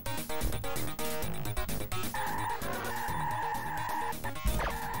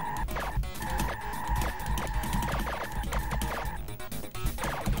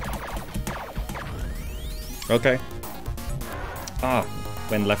 Okay. Ah,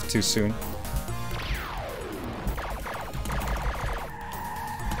 went left too soon.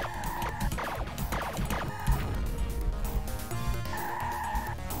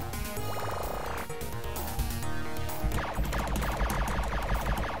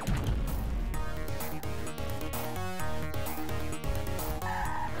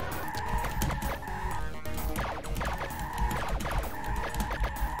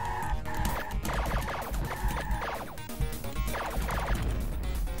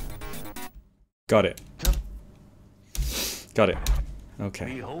 Got it. Got it.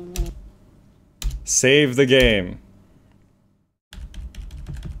 Okay. Save the game.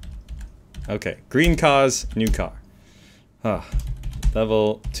 Okay. Green cars, new car. Ah.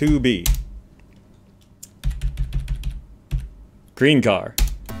 Level 2B. Green car.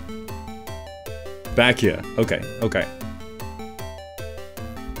 Back here. Okay, okay.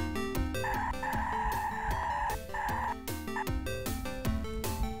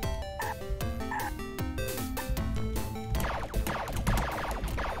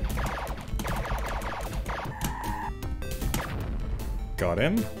 Got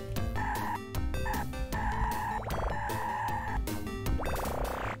him.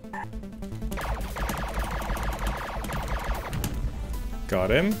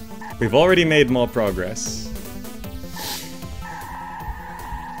 Got him. We've already made more progress.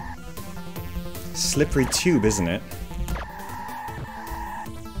 Slippery tube, isn't it?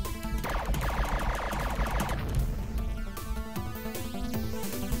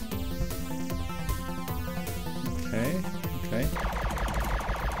 Okay, okay.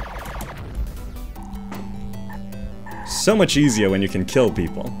 So much easier when you can kill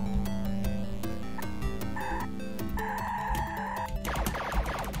people.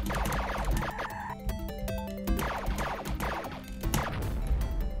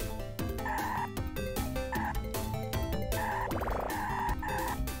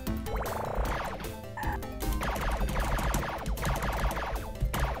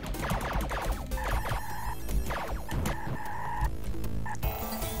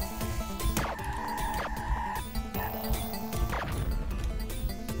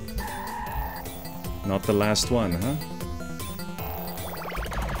 Not the last one, huh?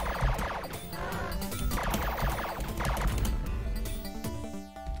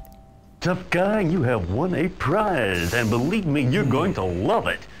 Tough guy, you have won a prize, and believe me, you're going to love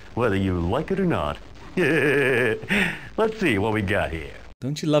it, whether you like it or not. Let's see what we got here.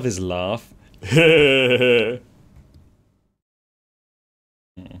 Don't you love his laugh? A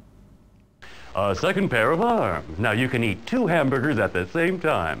second pair of arms. Now you can eat 2 hamburgers at the same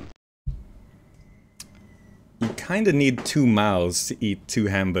time. You kinda need 2 mouths to eat 2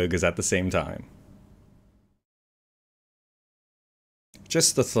 hamburgers at the same time.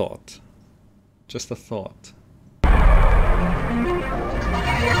 Just a thought. Just a thought.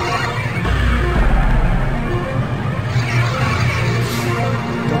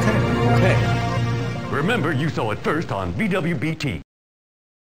 Okay, okay. Remember, you saw it first on VWBT.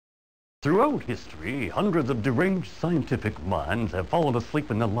 Throughout history, hundreds of deranged scientific minds have fallen asleep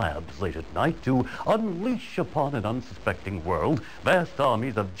in the labs late at night to unleash upon an unsuspecting world vast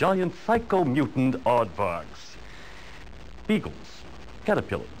armies of giant psycho-mutant aardvarks. Beagles,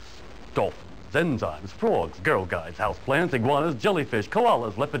 caterpillars, dolphins, enzymes, frogs, girl guides, houseplants, iguanas, jellyfish,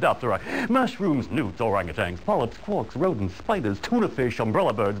 koalas, lepidoptera, mushrooms, newts, orangutans, polyps, quarks, rodents, spiders, tuna fish,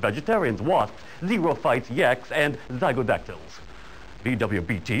 umbrella birds, vegetarians, wasps, xerophytes, yaks, and zygodactyls.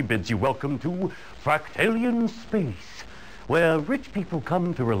 VWBT bids you welcome to Fractalian Space, where rich people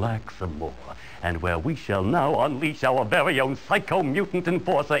come to relax some more, and where we shall now unleash our very own psycho-mutant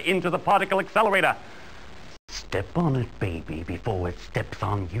enforcer into the particle accelerator. step on it, baby, before it steps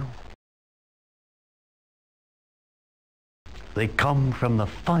on you. They come from the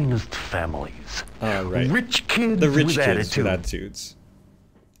finest families. Right. Rich kids The rich with kids attitude. with attitudes.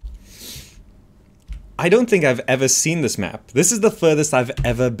 I don't think I've ever seen this map. This is the furthest I've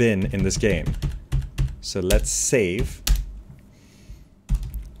ever been in this game. So let's save.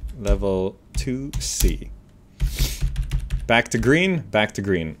 Level 2C. Back to green, back to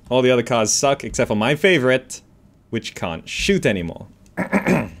green. All the other cars suck except for my favorite, which can't shoot anymore.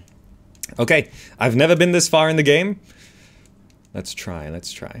 Okay, I've never been this far in the game. Let's try,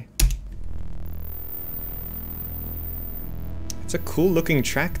 let's try. It's a cool looking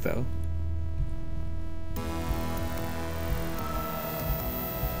track though.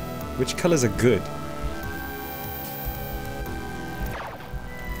 Which colors are good?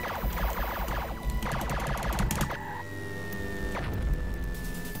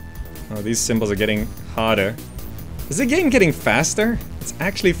 Oh, these symbols are getting harder. Is the game getting faster? It's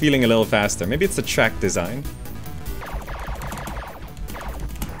actually feeling a little faster. Maybe it's the track design.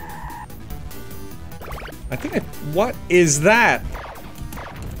 I think what is that?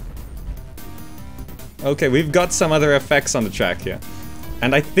 Okay, we've got some other effects on the track here.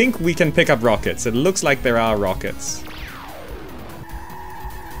 And I think we can pick up rockets. It looks like there are rockets.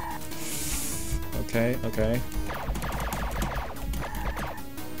 Okay, okay.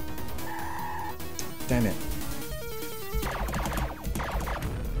 Damn it.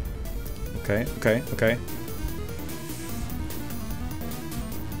 Okay, okay, okay.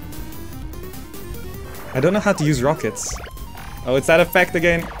 I don't know how to use rockets. Oh, it's that effect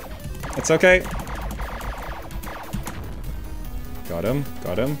again. It's okay. Got him,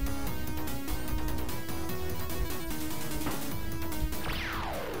 got him.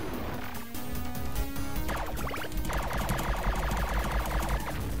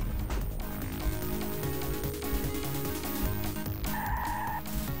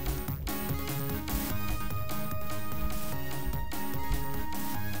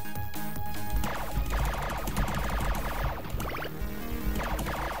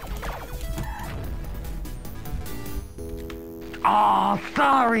 Oh,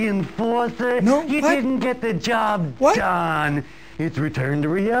 sorry, Enforcer. No, you what? didn't get the job What? done. It's return to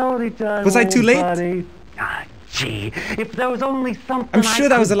reality time. Was I too old late? buddy. Ah, gee, if there was only something I'm sure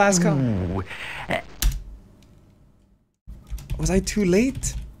that was the last car. do. Was I too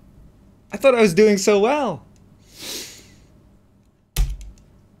late? I thought I was doing so well.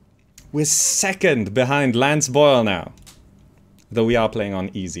 We're second behind Lance Boyle now. Though we are playing on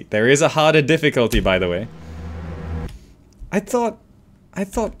easy. There is a harder difficulty, by the way. I thought...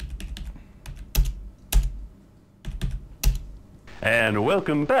 And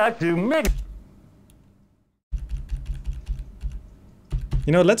welcome back to Mega...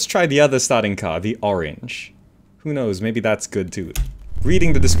 You know, let's try the other starting car, the orange. Who knows, maybe that's good too.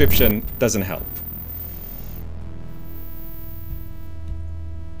 Reading the description doesn't help.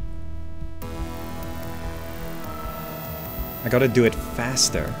 I gotta do it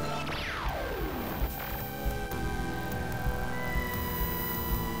faster.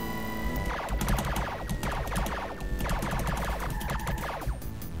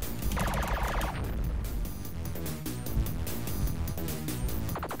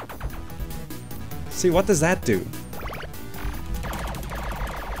 See, what does that do?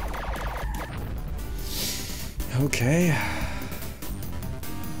 Okay.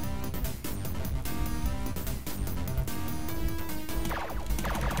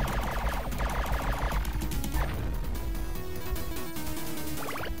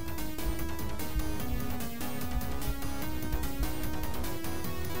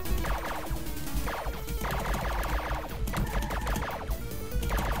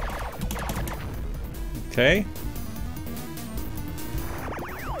 Okay.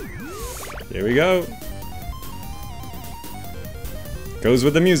 Here we go. Goes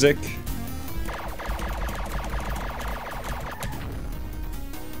with the music.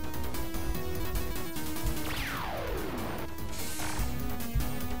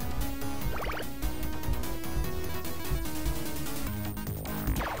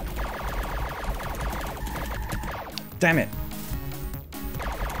 Damn it.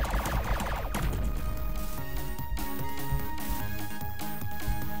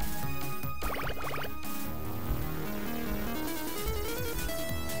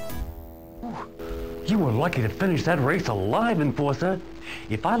 You were lucky to finish that race alive, Enforcer.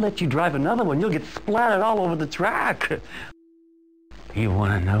 If I let you drive another one, you'll get splattered all over the track. You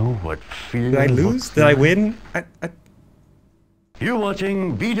want to know what fear Did I lose? looks Did I like? win? You're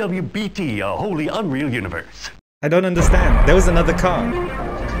watching VWBT, a wholly unreal universe. I don't understand. There was another car.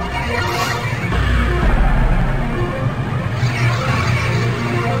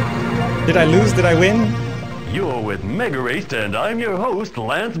 Did I lose? Did I win? You're with MegaRace, and I'm your host,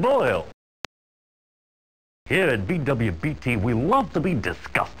 Lance Boyle. Here at BWBT, we love to be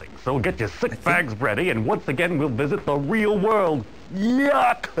disgusting, so get your sick bags ready, and once again, we'll visit the real world.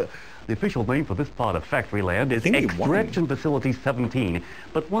 Yuck! The official name for this part of Factoryland is Extraction Facility 17.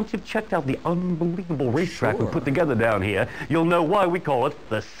 But once you've checked out the unbelievable racetrack we put together down here, you'll know why we call it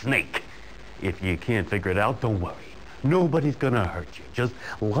the Snake. If you can't figure it out, don't worry. Nobody's gonna hurt you. Just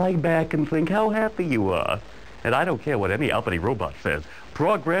lie back and think how happy you are. And I don't care what any uppity robot says.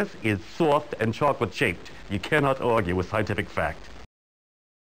 Progress is soft and chocolate-shaped. You cannot argue with scientific fact.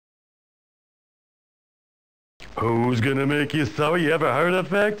 Who's gonna make you sorry you ever heard of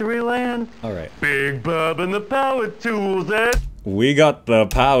Factoryland? Alright. Big Bob and the Power Tools, eh? We got the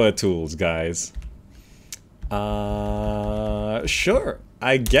power tools, guys. Sure.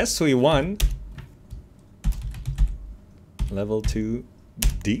 I guess we won. Level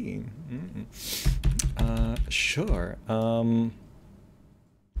 2D. Sure.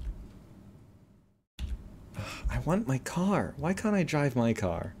 I want my car. Why can't I drive my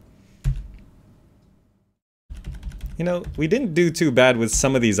car? You know, we didn't do too bad with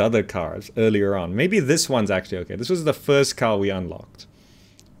some of these other cars earlier on. Maybe this one's actually okay. This was the first car we unlocked.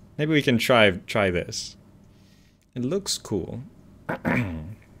 Maybe we can try this. It looks cool.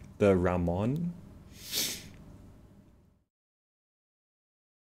 The Ramon.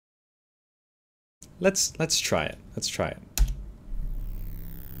 Let's try it. Let's try it.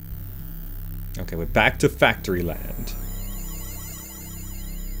 Okay, we're back to Factoryland.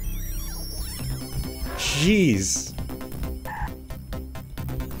 Jeez.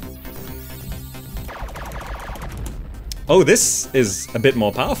 Oh, this is a bit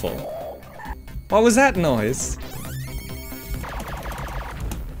more powerful. What was that noise?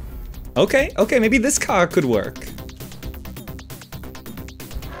 Okay, maybe this car could work.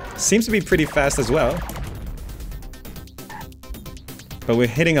 Seems to be pretty fast as well. But we're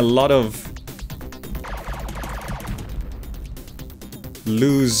hitting a lot of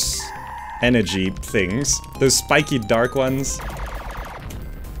lose energy things. Those spiky dark ones.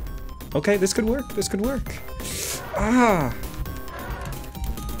 Okay, this could work. This could work. Ah.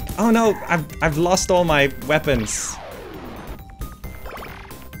 Oh no, I've lost all my weapons.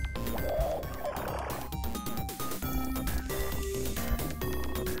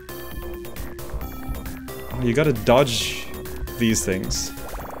 Oh, you gotta dodge these things.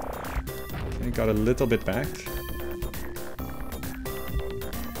 Okay, got a little bit back.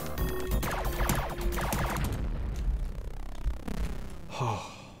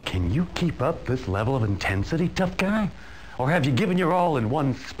 Can you keep up this level of intensity, tough guy? Or have you given your all in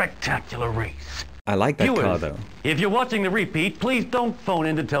one spectacular race? I like that car, though. If you're watching the repeat, please don't phone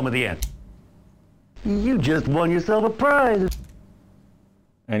in to tell me the end. You just won yourself a prize.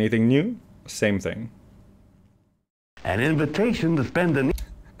 Anything new? Same thing. An invitation to spend the...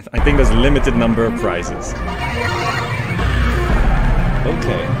 I think there's a limited number of prizes.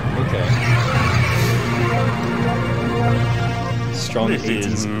 Okay. Strong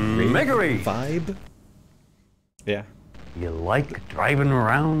 80s MegaRace vibe. Yeah. You like driving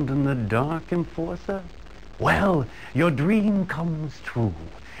around in the dark, Enforcer? Well, your dream comes true.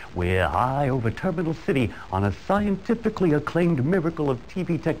 We're high over Terminal City on a scientifically acclaimed miracle of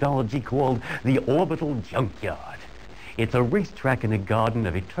TV technology called the Orbital Junkyard. It's a racetrack in a garden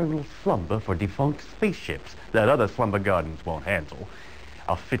of eternal slumber for defunct spaceships that other slumber gardens won't handle.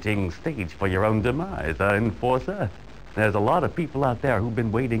 A fitting stage for your own demise, Enforcer. There's a lot of people out there who've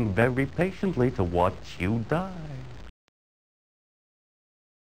been waiting very patiently to watch you die.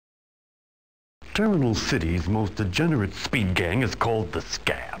 Terminal City's most degenerate speed gang is called the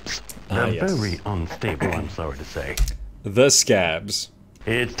Scabs. They're very unstable, I'm sorry to say. The Scabs.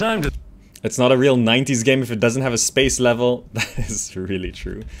 It's time to... It's not a real 90s game if it doesn't have a space level. That is really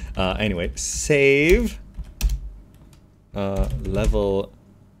true. Anyway, save. Level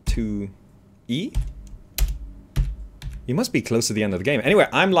 2E? You must be close to the end of the game. Anyway,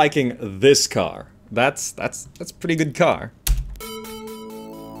 I'm liking this car. That's a pretty good car.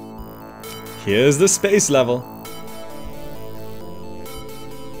 Here's the space level.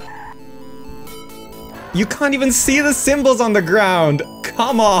 You can't even see the symbols on the ground.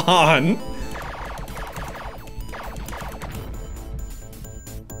 Come on.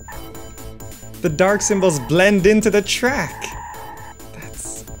 The dark symbols blend into the track.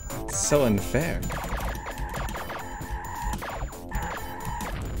 That's so unfair.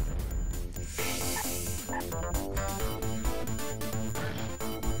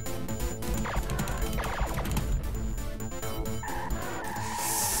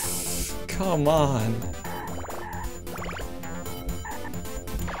 Come on.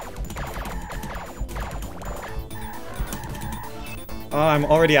 Oh, I'm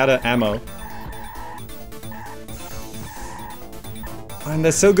already out of ammo. And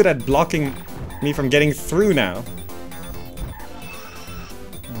they're so good at blocking me from getting through now.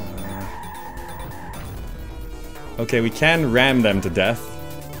 Okay, we can ram them to death.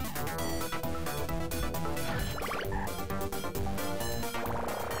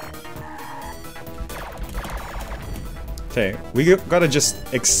 Okay, we gotta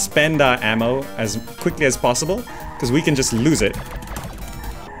just expend our ammo as quickly as possible, because we can just lose it.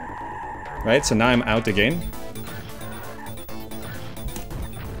 Right, so now I'm out again.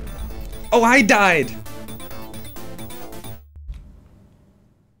 Oh, I died!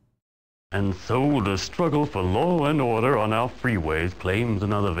 And so the struggle for law and order on our freeways claims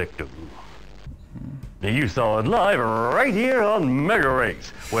another victim. Now you saw it live right here on MegaRace,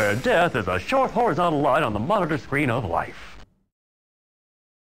 where death is a short horizontal line on the monitor screen of life.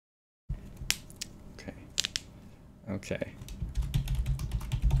 Okay. Okay.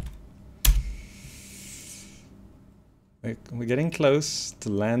 We're getting close to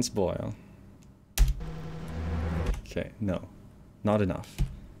Lance Boyle. Okay, no. Not enough.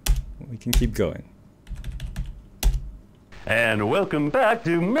 We can keep going. And welcome back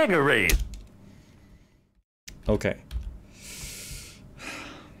to MegaRace. Okay.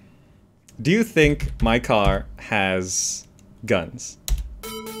 Do you think my car has guns?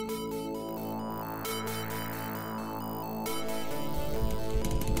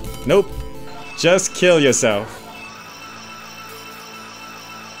 Nope. Just kill yourself.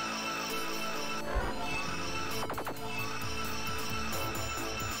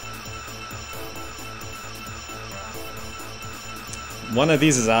 One of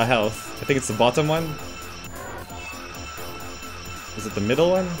these is our health. I think it's the bottom one. Is it the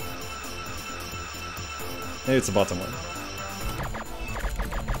middle one? Maybe it's the bottom one.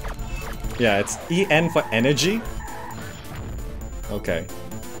 Yeah, it's EN for energy. Okay.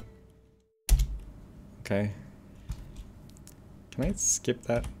 Okay. Can I skip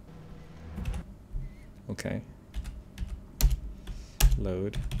that? Okay.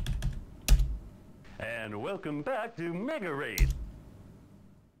 Load. And welcome back to MegaRace.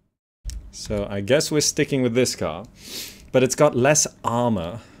 So I guess we're sticking with this car. But it's got less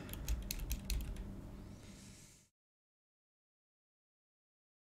armor.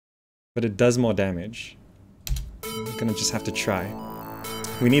 But it does more damage. I'm gonna just have to try.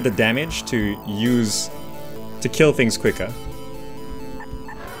 We need the damage to use... to kill things quicker.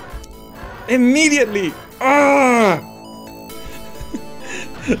 Immediately! Ah!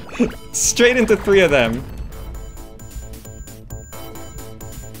 Straight into 3 of them.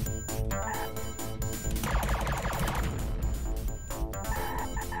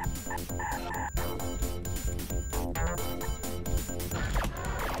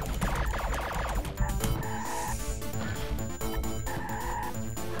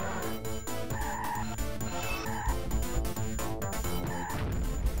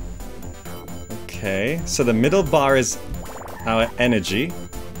 Okay, so the middle bar is our energy.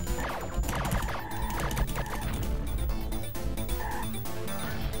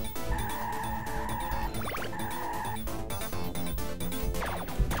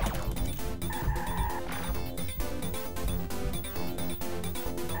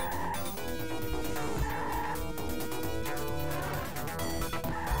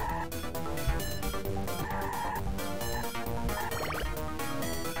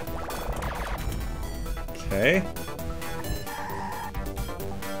 Okay.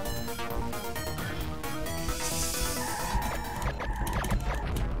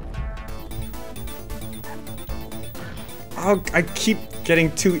 Oh, I keep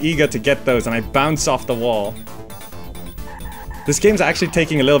getting too eager to get those and I bounce off the wall. This game's actually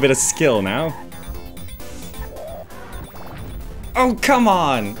taking a little bit of skill now. Oh, come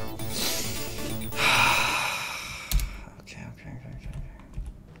on! Okay.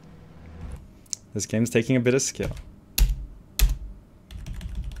 This game's taking a bit of skill.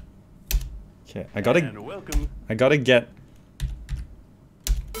 Okay, I gotta get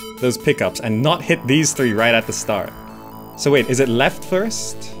those pickups and not hit these 3 right at the start. So wait, is it left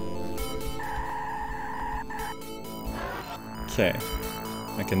first? Okay.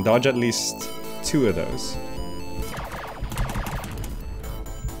 I can dodge at least 2 of those.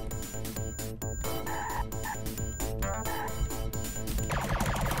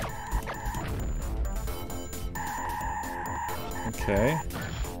 Okay.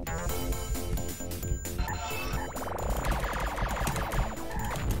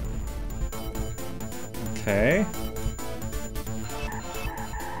 Okay.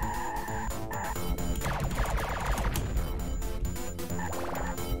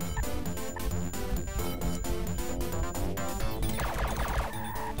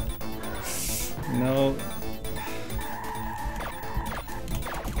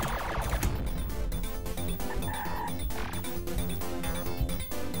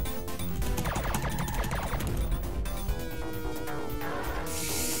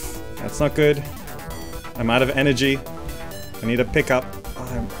 That's not good. I'm out of energy. I need a pickup.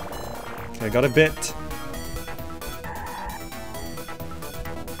 Okay, I got a bit.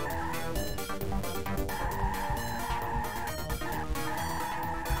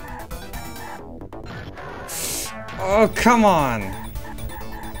 Oh, come on!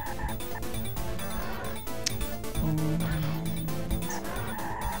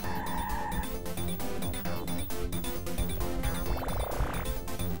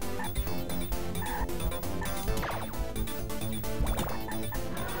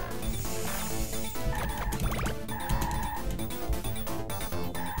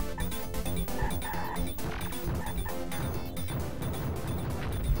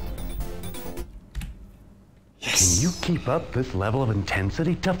 Can you keep up this level of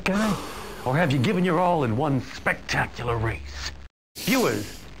intensity, tough guy? Or have you given your all in one spectacular race?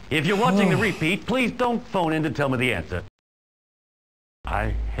 Viewers, if you're watching the repeat, please don't phone in to tell me the answer.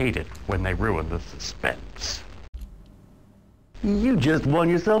 I hate it when they ruin the suspense. You just won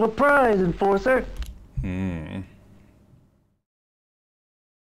yourself a prize, Enforcer.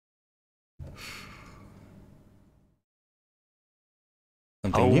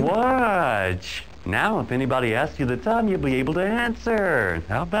 Something new? Watch. Now, if anybody asks you the time, you'll be able to answer.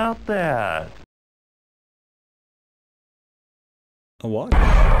 How about that? A what?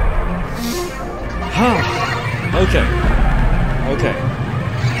 Okay. Okay.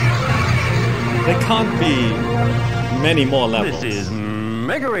 There can't be many more levels. This is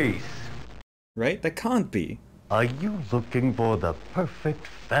MegaRace. Right? There can't be. Are you looking for the perfect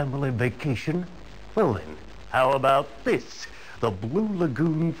family vacation? Well then, how about this? The Blue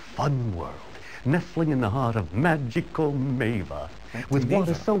Lagoon Fun World, nestling in the heart of magical Mava, with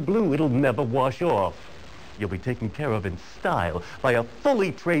water so blue it'll never wash off. You'll be taken care of in style by a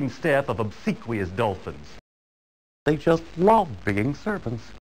fully trained staff of obsequious dolphins. They just love being servants.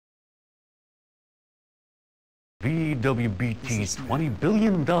 VWBT's $20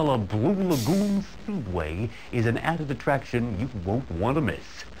 billion Blue Lagoon Speedway is an added attraction you won't want to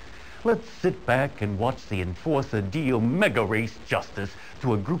miss. Let's sit back and watch the Enforcer deal MegaRace justice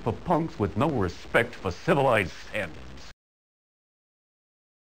to a group of punks with no respect for civilized standards.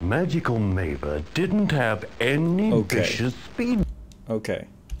 Magical Mava didn't have any vicious speed. Okay.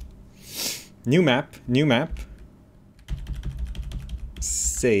 New map. New map.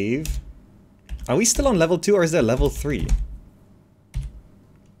 Save. Are we still on level 2 or is there level 3?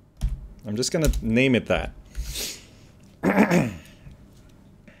 I'm just gonna name it that.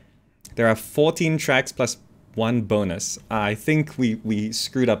 There are 14 tracks plus 1 bonus. I think we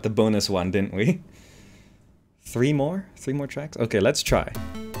screwed up the bonus one, didn't we? 3 more? 3 more tracks? Okay, let's try.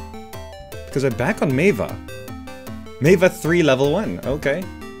 Because we're back on Mava. Mava 3 level 1, okay.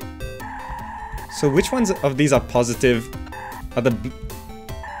 So which ones of these are positive? Are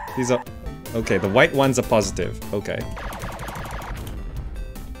these are... Okay, the white ones are positive, okay.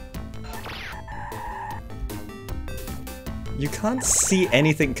 You can't see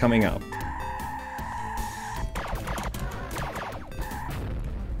anything coming up.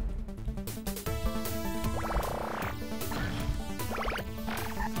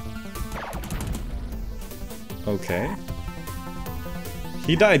 Okay.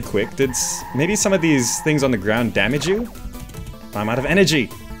 He died quick. Did maybe some of these things on the ground damage you? I'm out of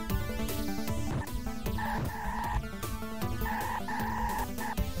energy.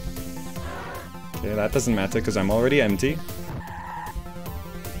 Okay, that doesn't matter because I'm already empty.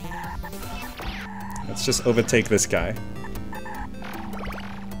 Let's just overtake this guy.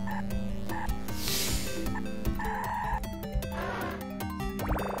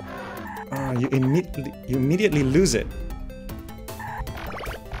 Oh, you immediately lose it.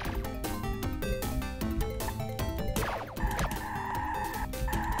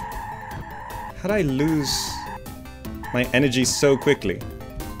 How'd I lose my energy so quickly?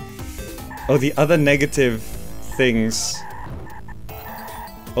 Oh, the other negative things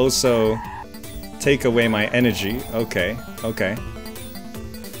also take away my energy. Okay, okay.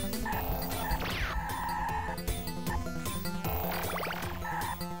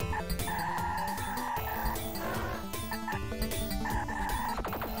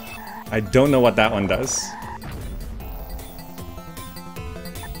 I don't know what that one does.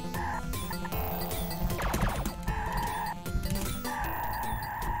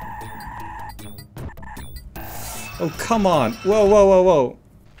 Oh, come on. Whoa, whoa, whoa, whoa.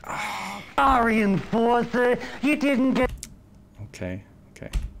 Sorry, Enforcer, you didn't get... Okay, okay.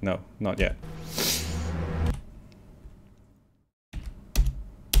 No, not yet.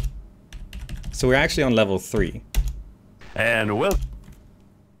 So we're actually on level 3. And well...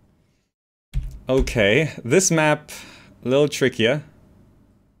 Okay, this map, a little trickier.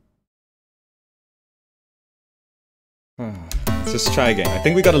 Let's just try again. I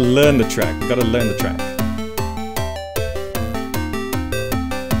think we gotta learn the track. We gotta learn the track.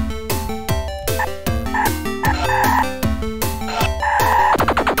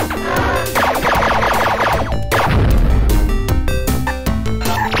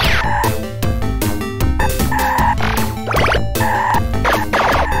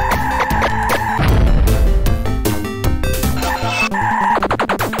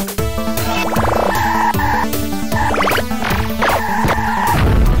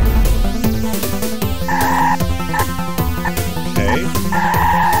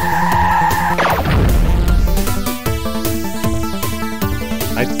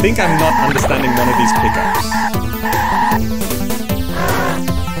 I think I'm not understanding one of these pickups.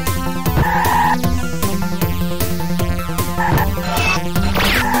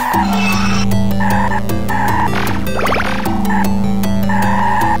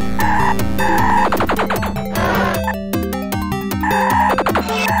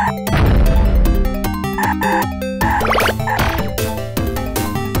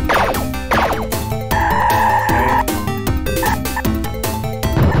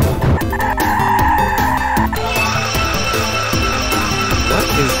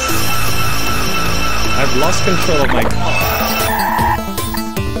 I've lost control of my car.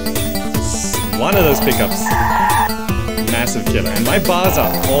 One of those pickups. Massive killer. And my bars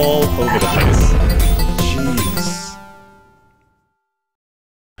are all over the place. Jeez.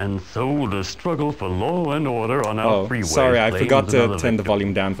 And so the struggle for law and order on our freeway. Sorry, I forgot to turn the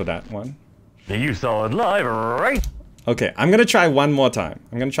volume down for that one. You saw it live, right? Okay, I'm gonna try one more time.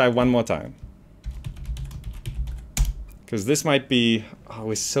 Because this might be... Oh,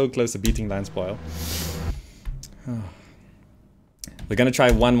 we're so close to beating Lance Boyle. We're gonna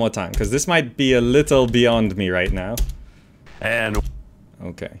try one more time, because this might be a little beyond me right now. And...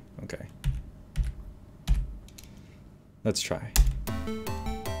 Okay. Let's try.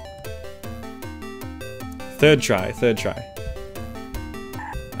 Third try.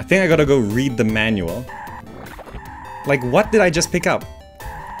 I think I gotta go read the manual. Like, what did I just pick up?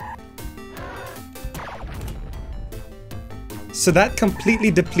 So that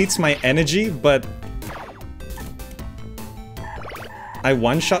completely depletes my energy, but... I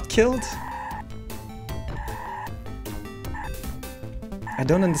one-shot killed? I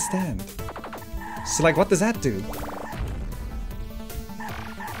don't understand. So like, what does that do?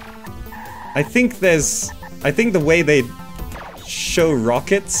 I think the way they show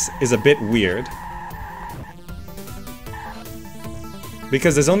rockets is a bit weird.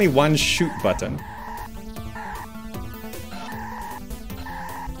 Because there's only one shoot button.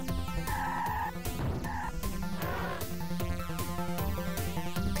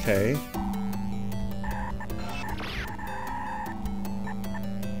 Okay.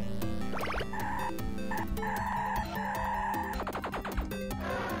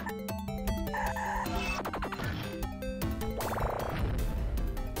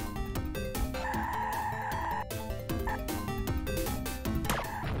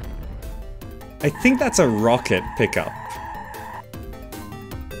 I think that's a rocket pickup.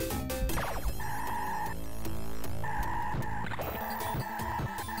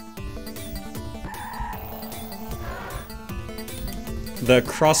 The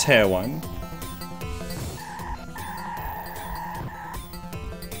crosshair one.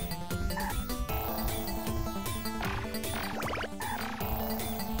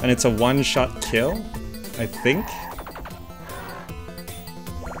 And it's a one-shot kill, I think.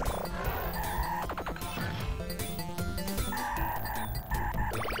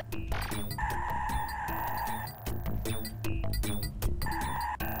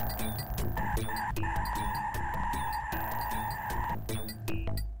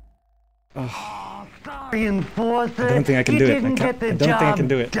 Enforcer, I don't think I can do it. I don't think I can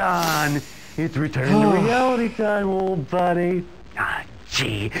do it. Done. It's return to reality time, old buddy. Ah,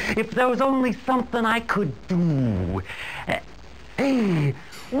 gee, if there was only something I could do. Hey,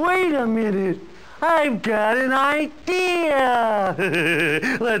 wait a minute. I've got an idea.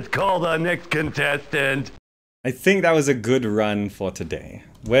 Let's call the next contestant. I think that was a good run for today.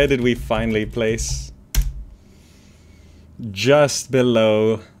 Where did we finally place? Just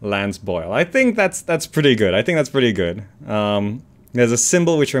below Lance Boyle. I think that's pretty good. There's a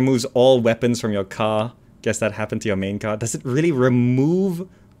symbol which removes all weapons from your car. Guess that happened to your main car. Does it really remove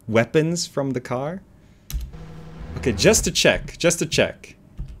weapons from the car? Okay, just to check.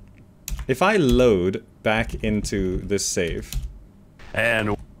 If I load back into this save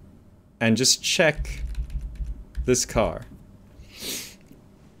and just check this car,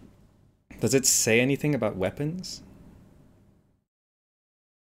 does it say anything about weapons?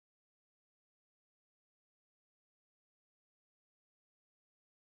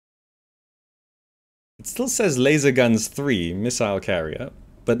 It still says Laser Guns 3, Missile Carrier,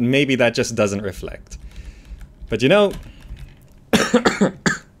 but maybe that just doesn't reflect. But you know,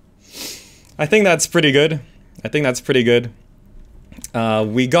 I think that's pretty good. I think that's pretty good.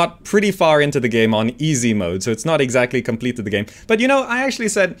 We got pretty far into the game on easy mode, so it's not exactly completed the game. But you know, I actually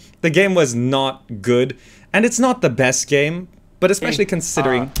said the game was not good, and it's not the best game, but especially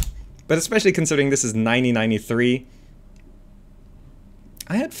considering this is 9093.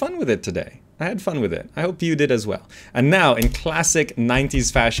 I had fun with it today. I had fun with it. I hope you did as well. And now, in classic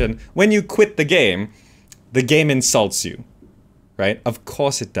 90s fashion, when you quit the game insults you, right? Of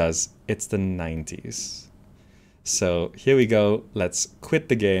course it does. It's the 90s. So here we go. Let's quit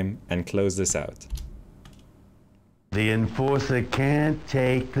the game and close this out. The Enforcer can't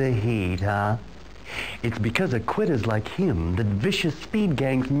take the heat, huh? It's because of quitters like him that vicious speed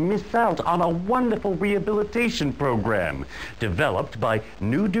gangs miss out on a wonderful rehabilitation program developed by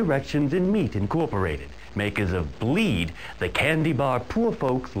New Directions in Meat Incorporated, makers of Bleed, the candy bar poor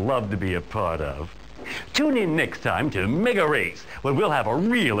folks love to be a part of. Tune in next time to MegaRace, where we'll have a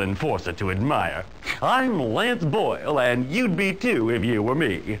real enforcer to admire. I'm Lance Boyle, and you'd be too if you were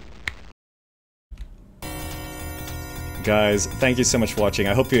me. Guys, thank you so much for watching.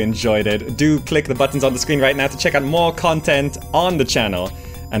 I hope you enjoyed it. Do click the buttons on the screen right now to check out more content on the channel.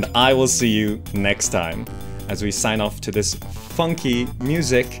 And I will see you next time as we sign off to this funky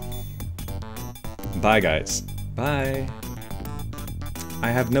music. Bye, guys. Bye. I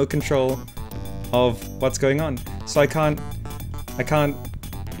have no control of what's going on, so I can't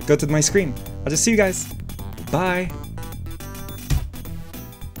go to my screen. I'll just see you guys. Bye.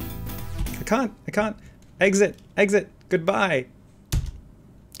 I can't. Exit. Goodbye.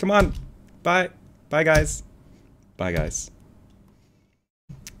 Come on. Bye. Bye, guys. Bye, guys.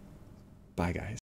 Bye, guys.